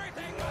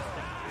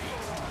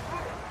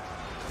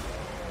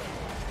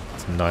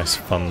 It's nice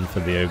fun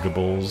for the ogre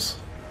balls.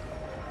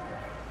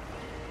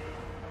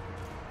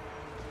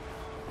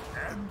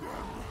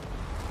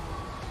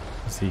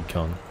 Where's he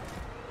gone?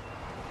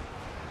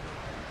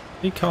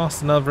 He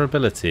cast another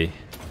ability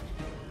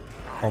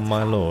on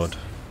my lord.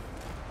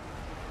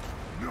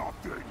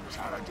 Nothing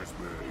challenges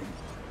me!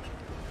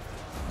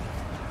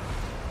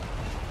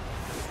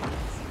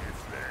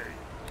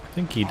 I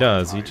think he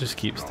does, he just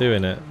keeps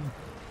doing it.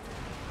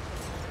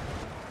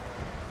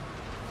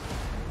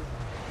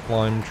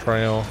 Climb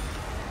trail.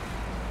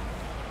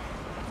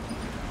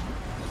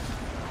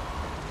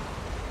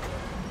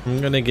 I'm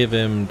gonna give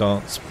him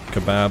Dance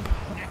Kebab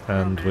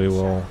and we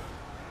will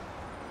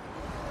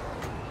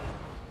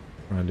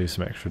try and do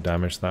some extra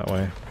damage that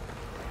way.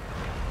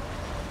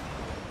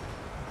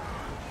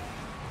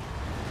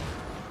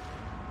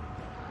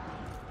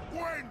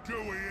 When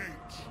do we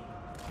eat?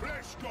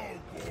 Let's go,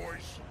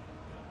 boys!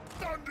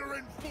 Thunder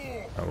and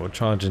four! Right, we'll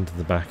charge into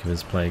the back of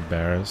his Plague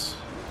Bearers.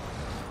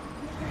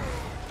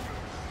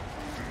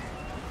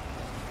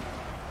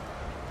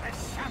 The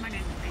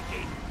summoning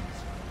begins.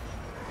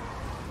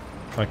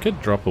 I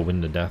could drop a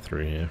Wind of Death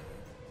through here.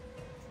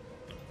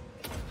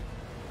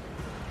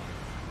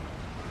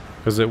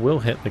 Because it will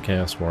hit the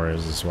Chaos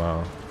Warriors as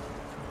well.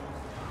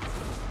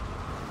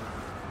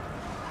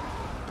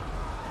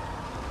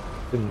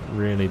 Didn't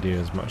really do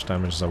as much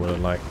damage as I would have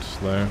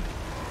liked, though.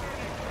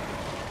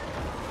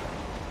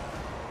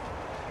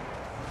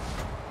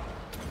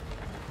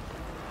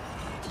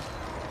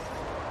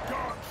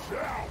 Guns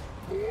out,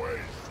 boys!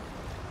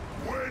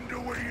 When do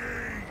we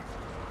eat?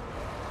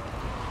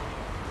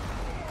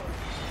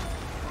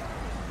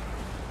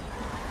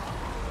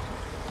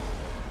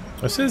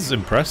 This is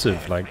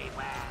impressive, like,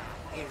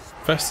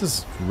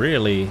 Fester's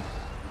really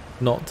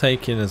not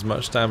taking as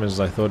much damage as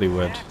I thought he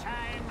would.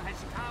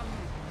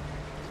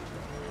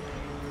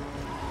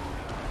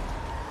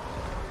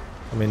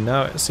 I mean,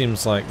 now it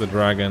seems like the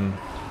dragon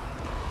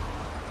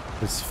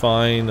is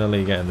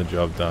finally getting the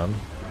job done.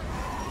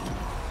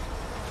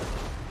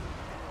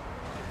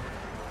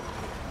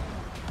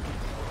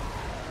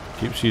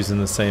 Keeps using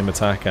the same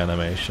attack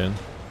animation.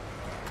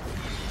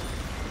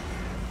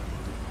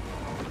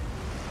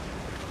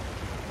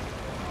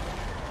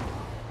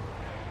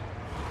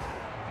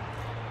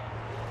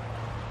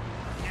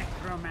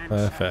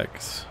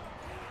 Perfect.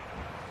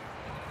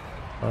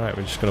 Alright,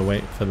 we're just gonna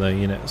wait for the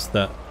units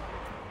that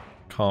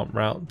can't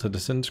route to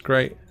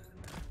disintegrate.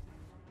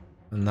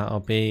 And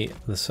that'll be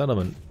the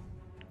settlement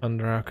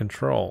under our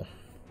control.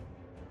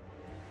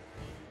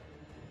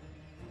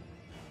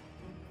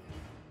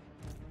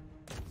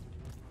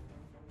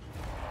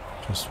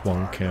 Just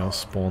one chaos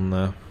spawn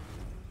there.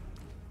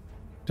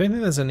 Don't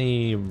think there's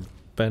any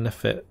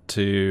benefit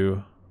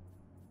to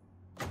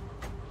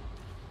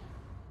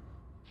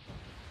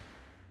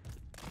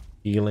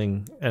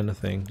healing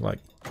anything, like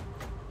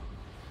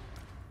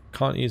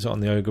can't use it on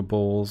the ogre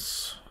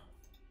balls.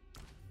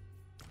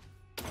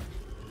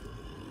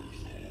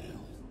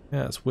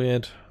 Yeah, it's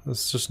weird.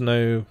 There's just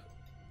no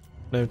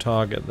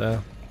target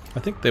there.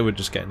 I think they were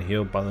just getting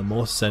healed by the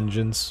Morse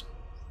engines.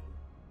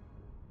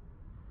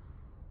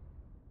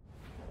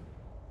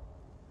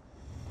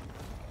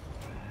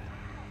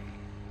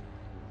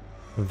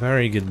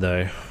 Very good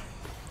though.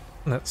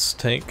 Let's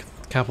take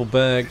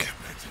Kappelberg.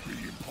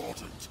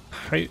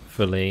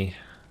 Hopefully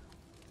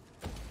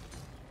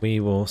we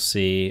will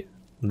see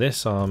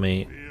this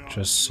army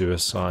just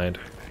suicide.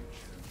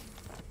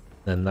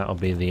 Then that'll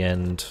be the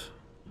end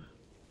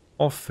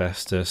of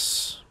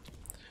Festus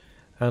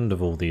and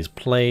of all these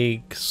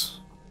plagues.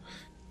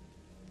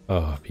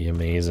 Oh, it'd be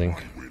amazing.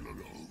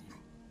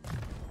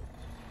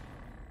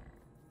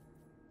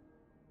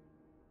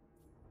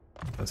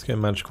 Let's go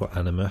Magical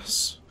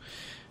Animus.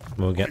 And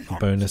we'll get the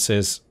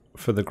bonuses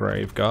for the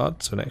Grave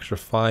Guard. So an extra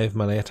 5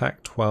 melee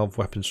attack, 12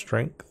 weapon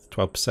strength,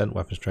 12%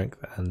 weapon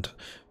strength, and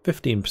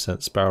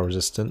 15% spell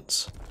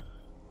resistance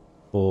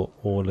for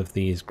all of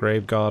these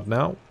Grave Guard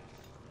now.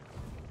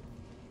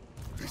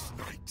 This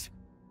night.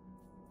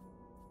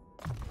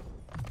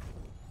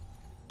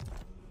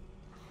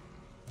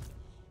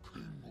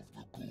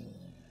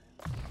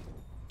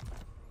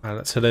 And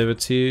let's head over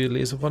to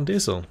Lisa von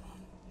Diesel.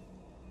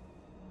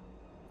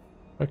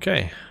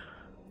 Okay.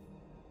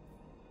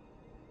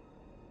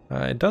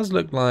 It does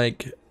look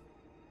like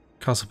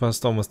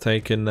Castle was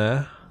taken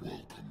there,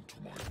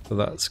 so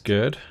that's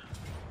good.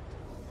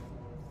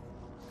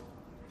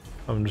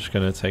 I'm just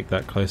going to take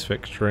that close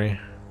victory.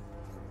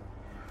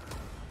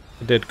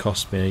 It did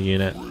cost me a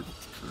unit,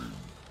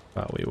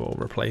 but we will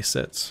replace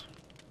it.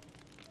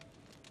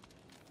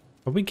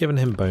 Have we given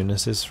him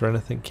bonuses for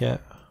anything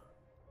yet?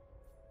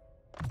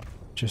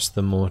 Just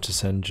the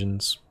Mortis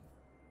engines.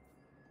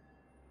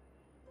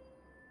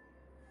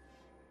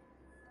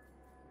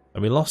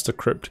 And we lost a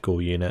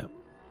Cryptical unit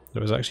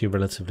that was actually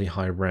relatively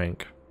high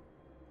rank.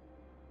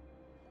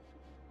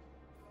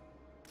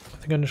 I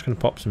think I'm just going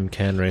to pop some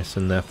Cairn Race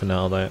in there for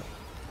now though.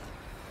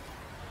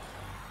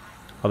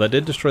 Oh, they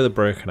did destroy the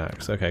Broken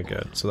Axe. Okay,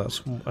 good. So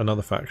that's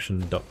another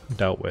faction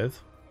dealt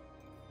with.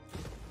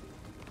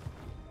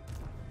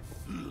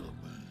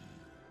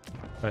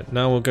 Right,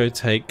 now we'll go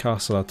take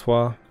Castle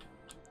Artois.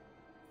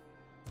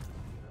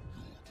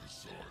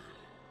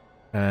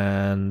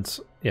 And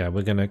yeah,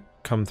 we're going to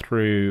come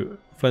through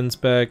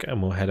Flensburg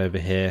and we'll head over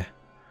here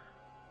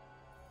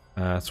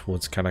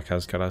towards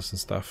Karakazgaraz and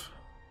stuff.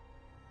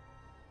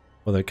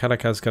 Although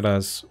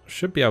Karakazgaraz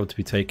should be able to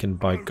be taken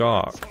by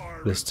Gark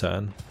this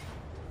turn.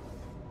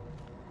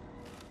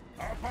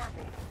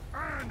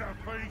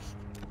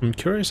 I'm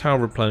curious how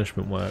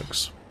replenishment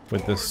works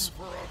with this.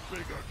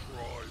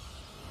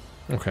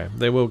 Okay,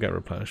 they will get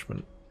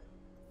replenishment.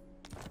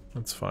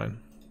 That's fine.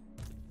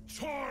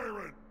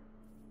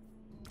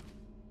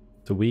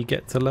 Do we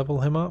get to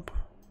level him up?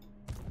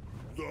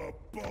 The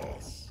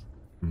boss.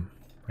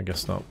 I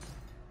guess not.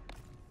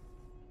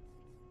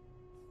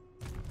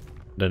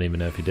 Don't even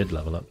know if he did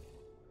level up.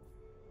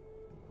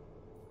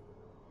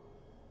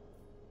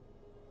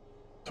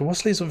 So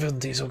what's Lisa von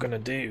Diesel gonna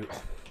do?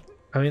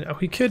 I mean,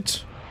 we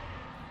could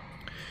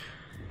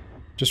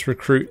just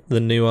recruit the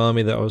new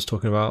army that I was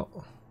talking about.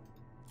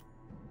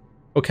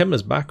 Oh,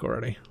 Kemmer's back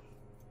already.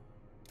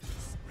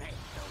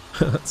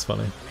 That's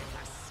funny.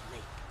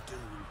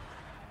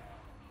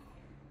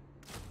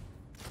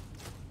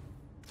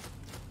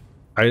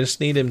 I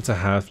just need him to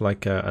have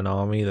like an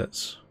army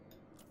that's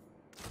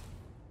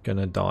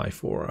gonna die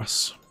for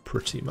us,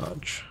 pretty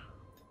much.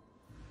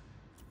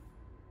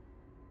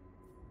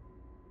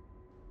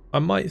 I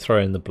might throw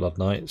in the Blood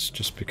Knights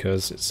just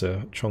because it's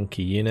a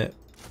chunky unit,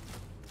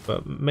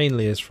 but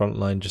mainly his front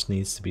line just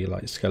needs to be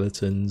like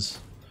skeletons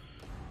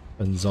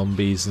and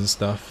zombies and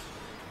stuff.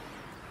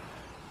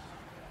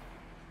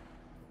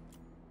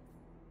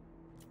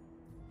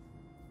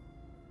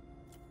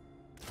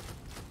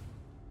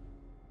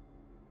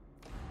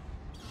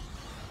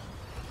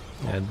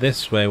 Yeah,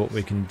 this way what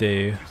we can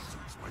do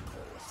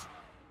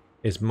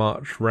is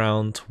march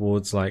round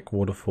towards like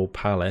Waterfall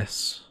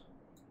Palace.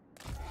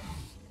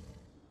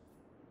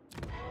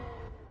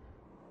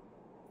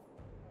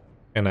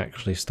 And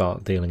actually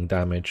start dealing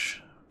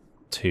damage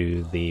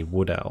to the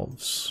Wood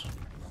Elves.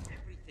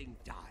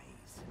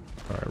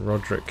 Alright,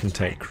 Roderick can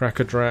take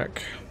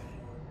Crackerdrak,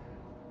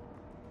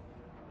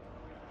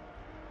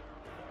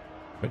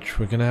 which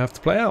we're gonna have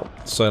to play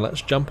out. So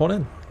let's jump on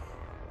in.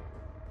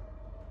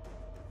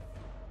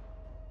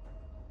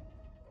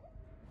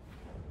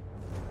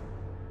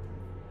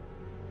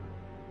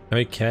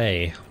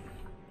 Okay.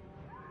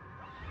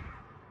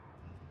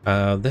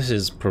 This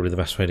is probably the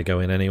best way to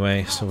go in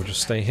anyway, so we'll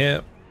just stay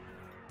here.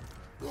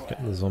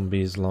 Get the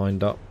zombies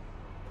lined up.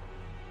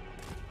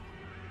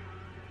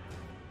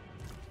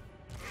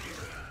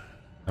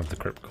 Have the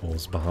crypt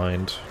calls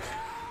behind.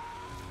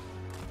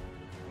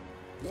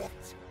 I'm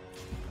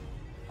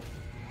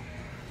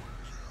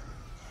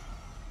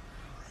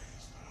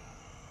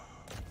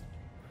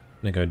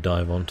gonna go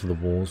dive onto the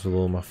walls with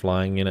all my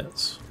flying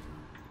units.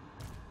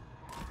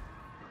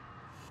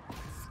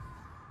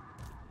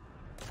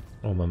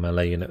 All my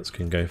melee units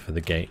can go for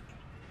the gate.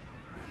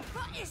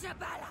 For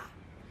Isabella.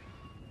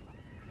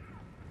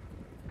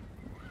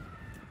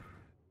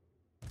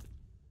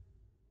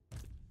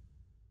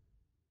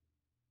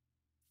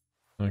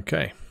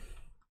 Okay.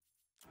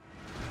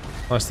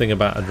 Nice thing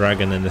about a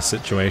dragon in this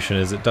situation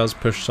is it does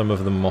push some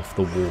of them off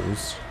the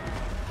walls.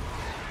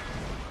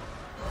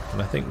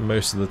 And I think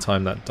most of the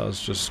time that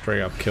does just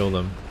straight up kill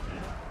them.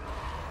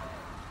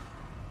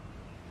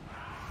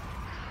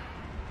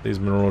 These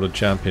Marauder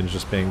champions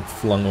just being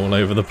flung all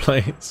over the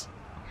place.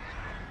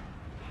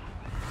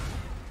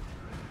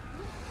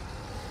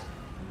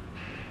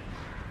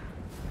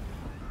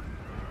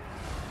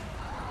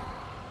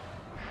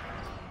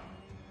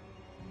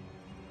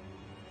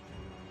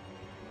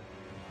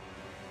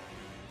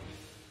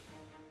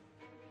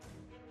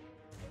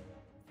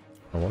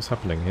 Oh, what's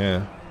happening here?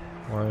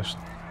 Why are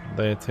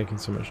they taking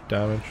so much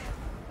damage?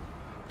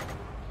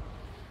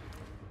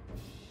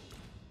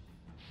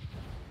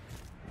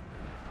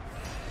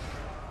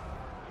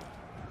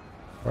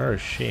 Where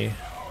is she?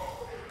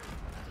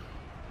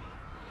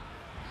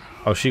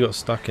 Oh, she got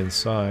stuck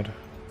inside.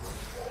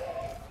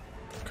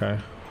 Okay.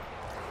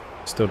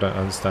 Still don't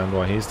understand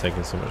why he's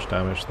taking so much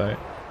damage though.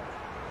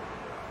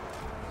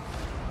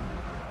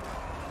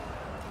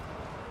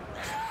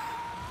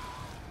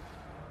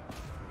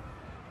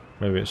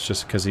 Maybe it's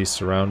just because he's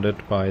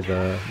surrounded by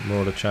the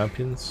Marauder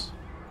champions.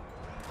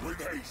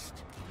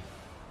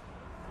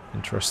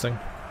 Interesting.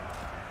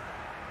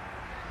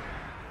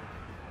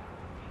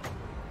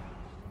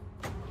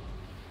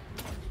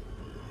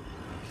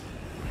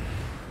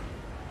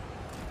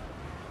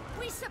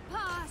 We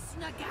surpass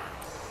Nagas.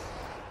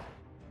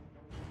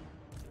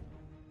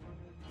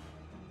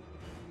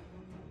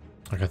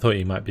 Like I thought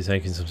he might be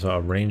taking some sort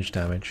of range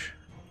damage.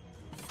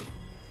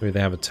 Maybe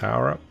they have a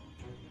tower up.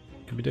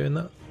 Could be doing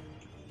that.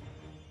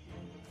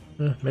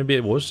 Maybe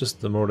it was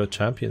just the Marauder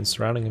champions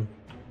surrounding him.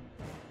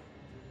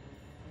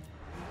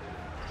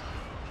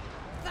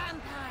 Vampire.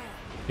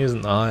 He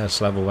isn't the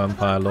highest level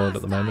vampire lord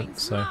at the moment,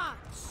 so I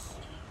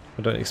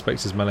don't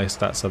expect his melee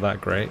stats are that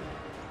great.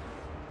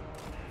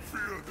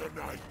 Feel the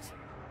night.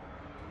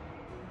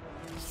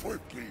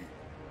 Swiftly.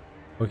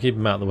 We'll keep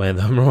him out of the way of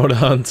the Marauder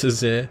hunters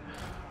here.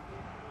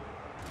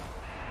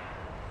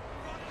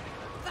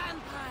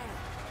 Vampire.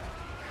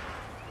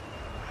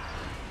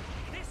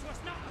 This was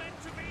not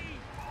meant to be.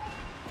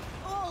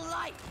 All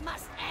life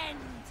must end.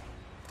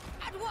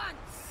 At once.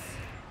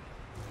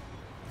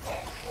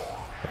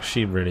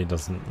 She really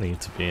doesn't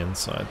need to be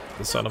inside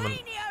the settlement.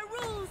 Sylvania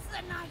rules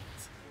the night.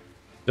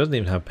 Doesn't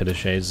even have Pit of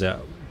Shades yet.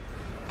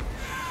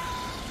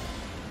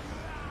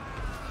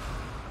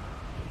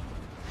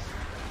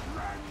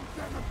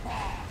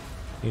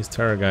 These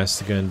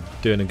Terrorgeists are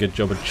doing a good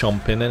job of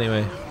chomping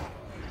anyway.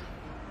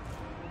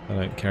 I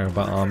don't care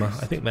about armor.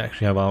 I think they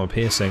actually have armor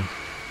piercing.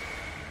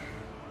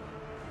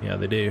 Yeah,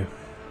 they do.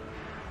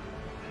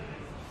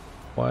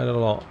 Quite a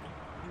lot.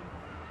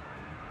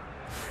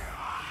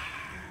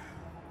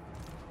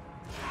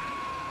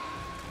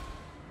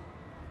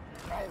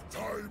 Our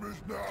time is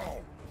now.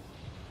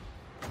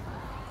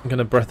 I'm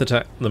gonna breath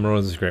attack the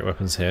Marauders' great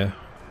weapons here.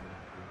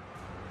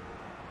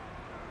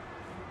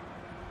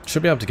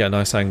 Should be able to get a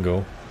nice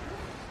angle.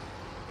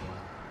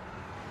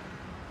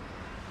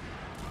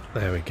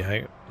 There we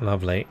go.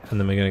 Lovely. And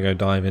then we're going to go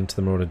dive into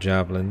the Marauder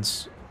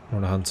javelins.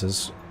 Marauder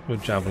hunters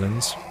with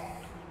javelins.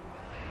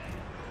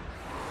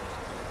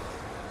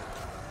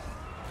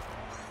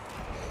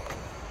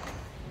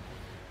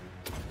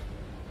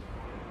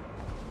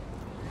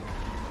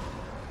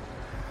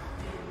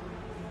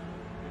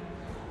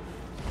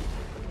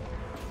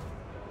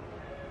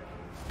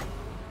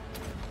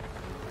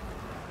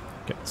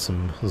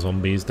 some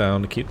zombies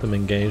down to keep them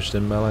engaged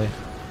in melee.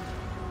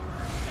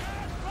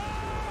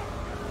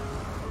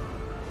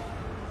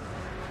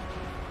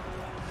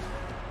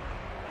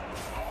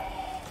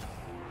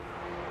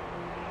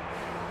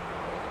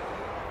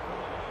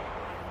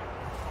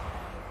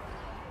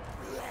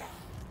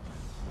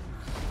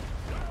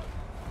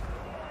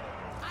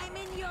 I'm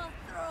in your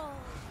thrall.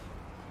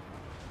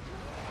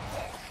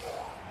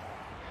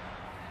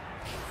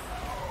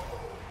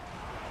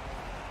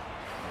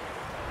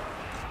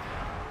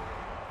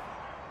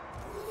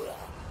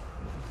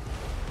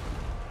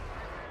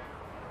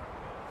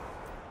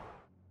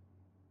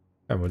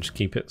 And we'll just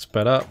keep it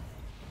sped up.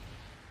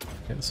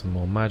 Get some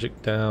more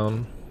magic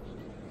down.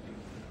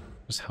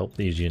 Just help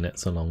these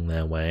units along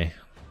their way.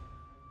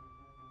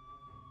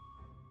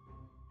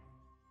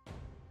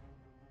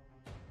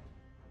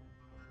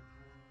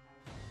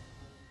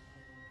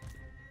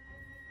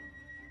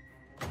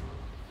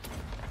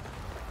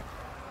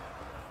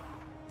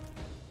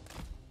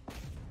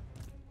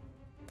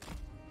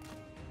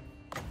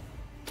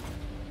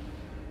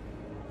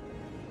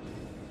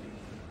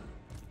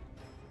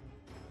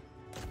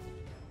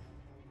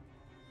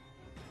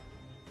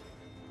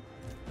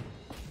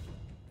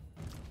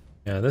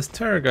 Yeah, this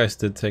Terrorgeist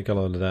did take a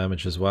lot of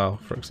damage as well,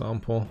 for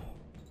example.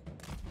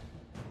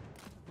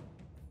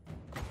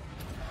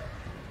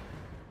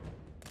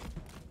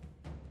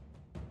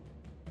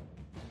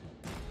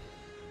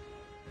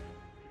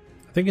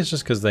 I think it's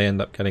just because they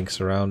end up getting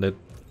surrounded.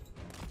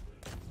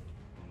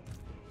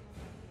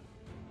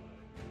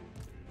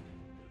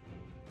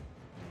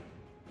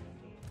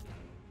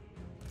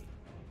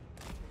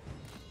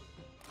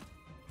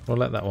 We'll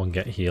let that one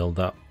get healed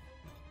up.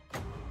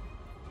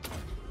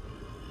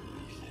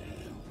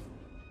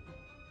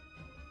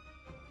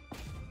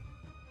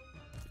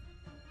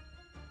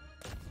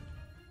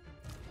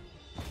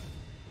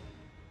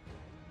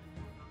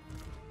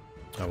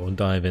 I will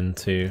dive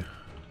into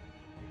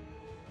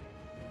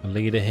a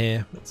leader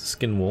here. It's a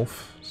skin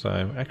wolf,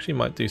 so actually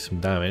might do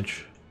some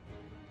damage.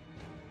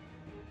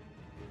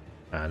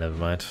 Ah, never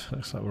mind.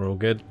 Looks like we're all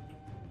good.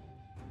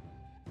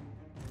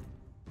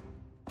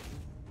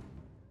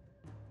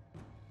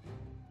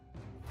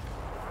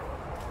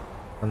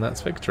 And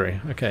that's victory.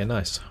 Okay,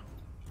 nice.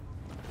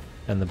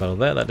 End the battle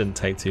there. That didn't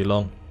take too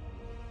long.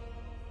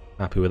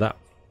 Happy with that.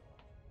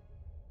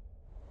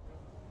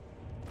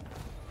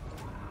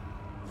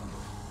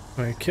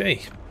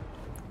 Okay.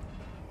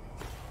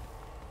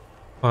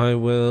 I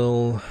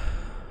will...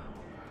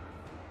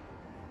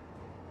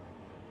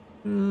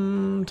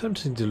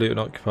 tempting to loot and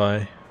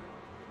occupy.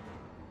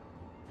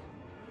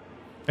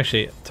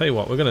 Actually, tell you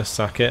what, we're going to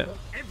sack it.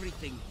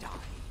 Everything dies.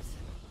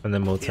 And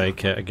then we'll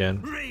take it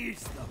again.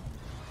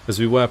 Because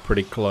we were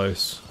pretty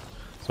close.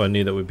 So I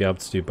knew that we'd be able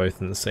to do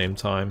both in the same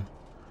time.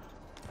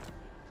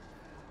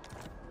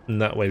 And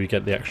that way we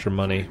get the extra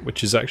money,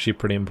 which is actually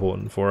pretty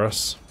important for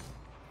us.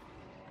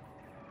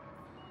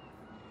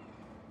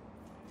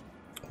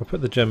 We'll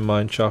put the gem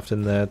mine shaft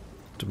in there,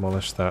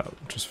 demolish that,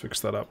 just fix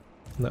that up.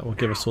 And that will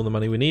give us all the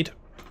money we need.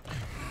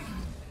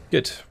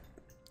 Good.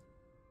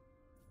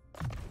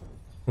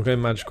 We'll go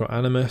Magical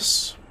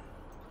Animus.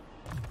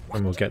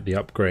 And we'll get the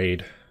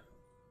upgrade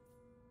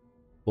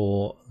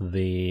for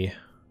the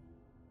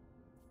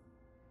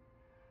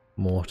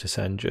Mortis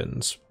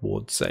Engines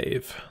ward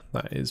save.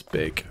 That is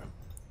big.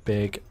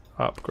 Big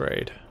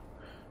upgrade.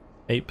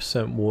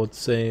 8% ward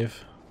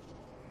save.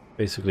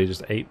 Basically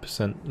just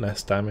 8%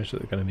 less damage that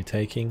they're going to be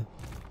taking.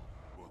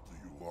 What do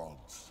you want?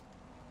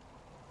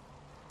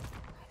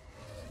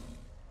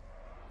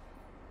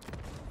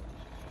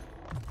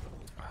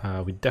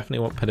 We definitely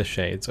want Pit of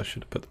Shades. I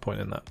should have put the point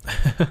in that.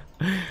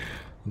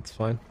 That's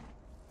fine.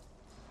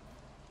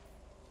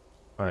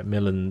 Alright,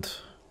 Milland.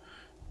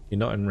 You're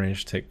not in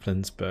range to take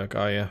Flensburg,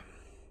 are you?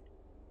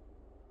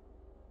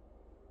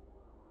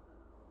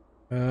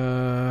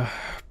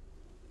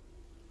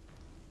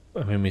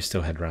 I mean, we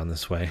still head round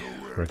this way,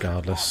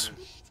 regardless.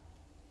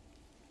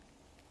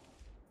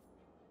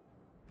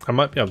 I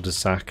might be able to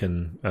sack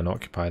and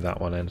occupy that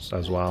one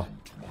as well.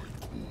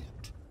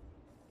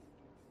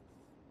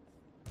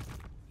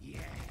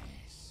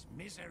 Yes,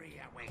 misery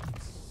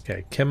awaits.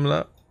 Okay,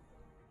 Kimmler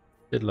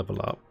did level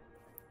up.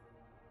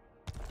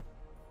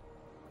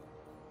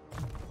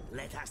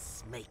 Let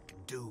us make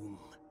doom.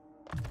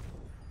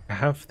 I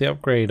have the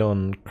upgrade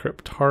on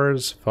Crypt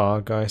Horrors,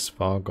 Vargeist,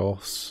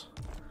 Vargos.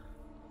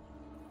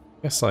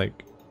 I guess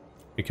like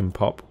we can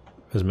pop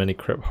as many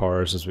Crypt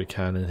Horrors as we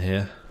can in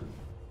here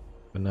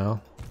for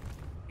now.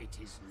 It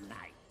is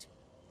night.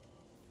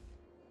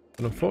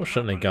 But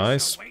unfortunately,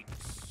 guys,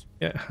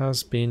 it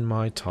has been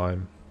my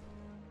time.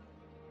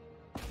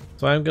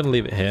 So I'm going to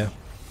leave it here.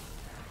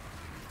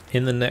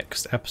 In the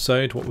next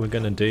episode, what we're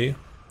going to do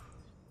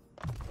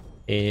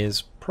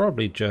is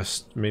probably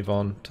just move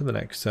on to the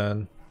next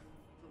turn.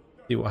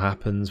 See what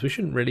happens. We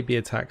shouldn't really be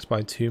attacked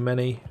by too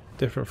many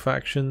different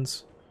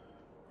factions.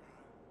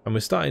 And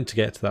we're starting to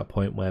get to that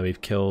point where we've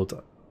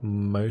killed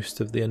most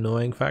of the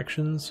annoying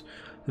factions.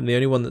 And the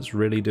only one that's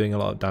really doing a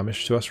lot of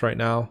damage to us right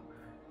now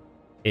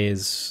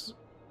is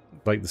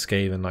Like the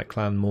Skaven like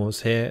clan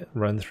moors here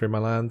run through my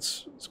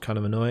lands. It's kind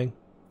of annoying.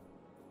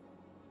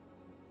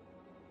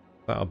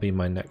 That'll be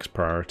my next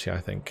priority, I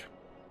think.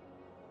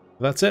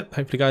 That's it.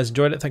 Hopefully you guys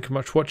enjoyed it. Thank you very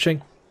much for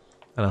watching,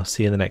 and I'll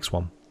see you in the next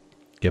one.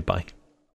 Goodbye.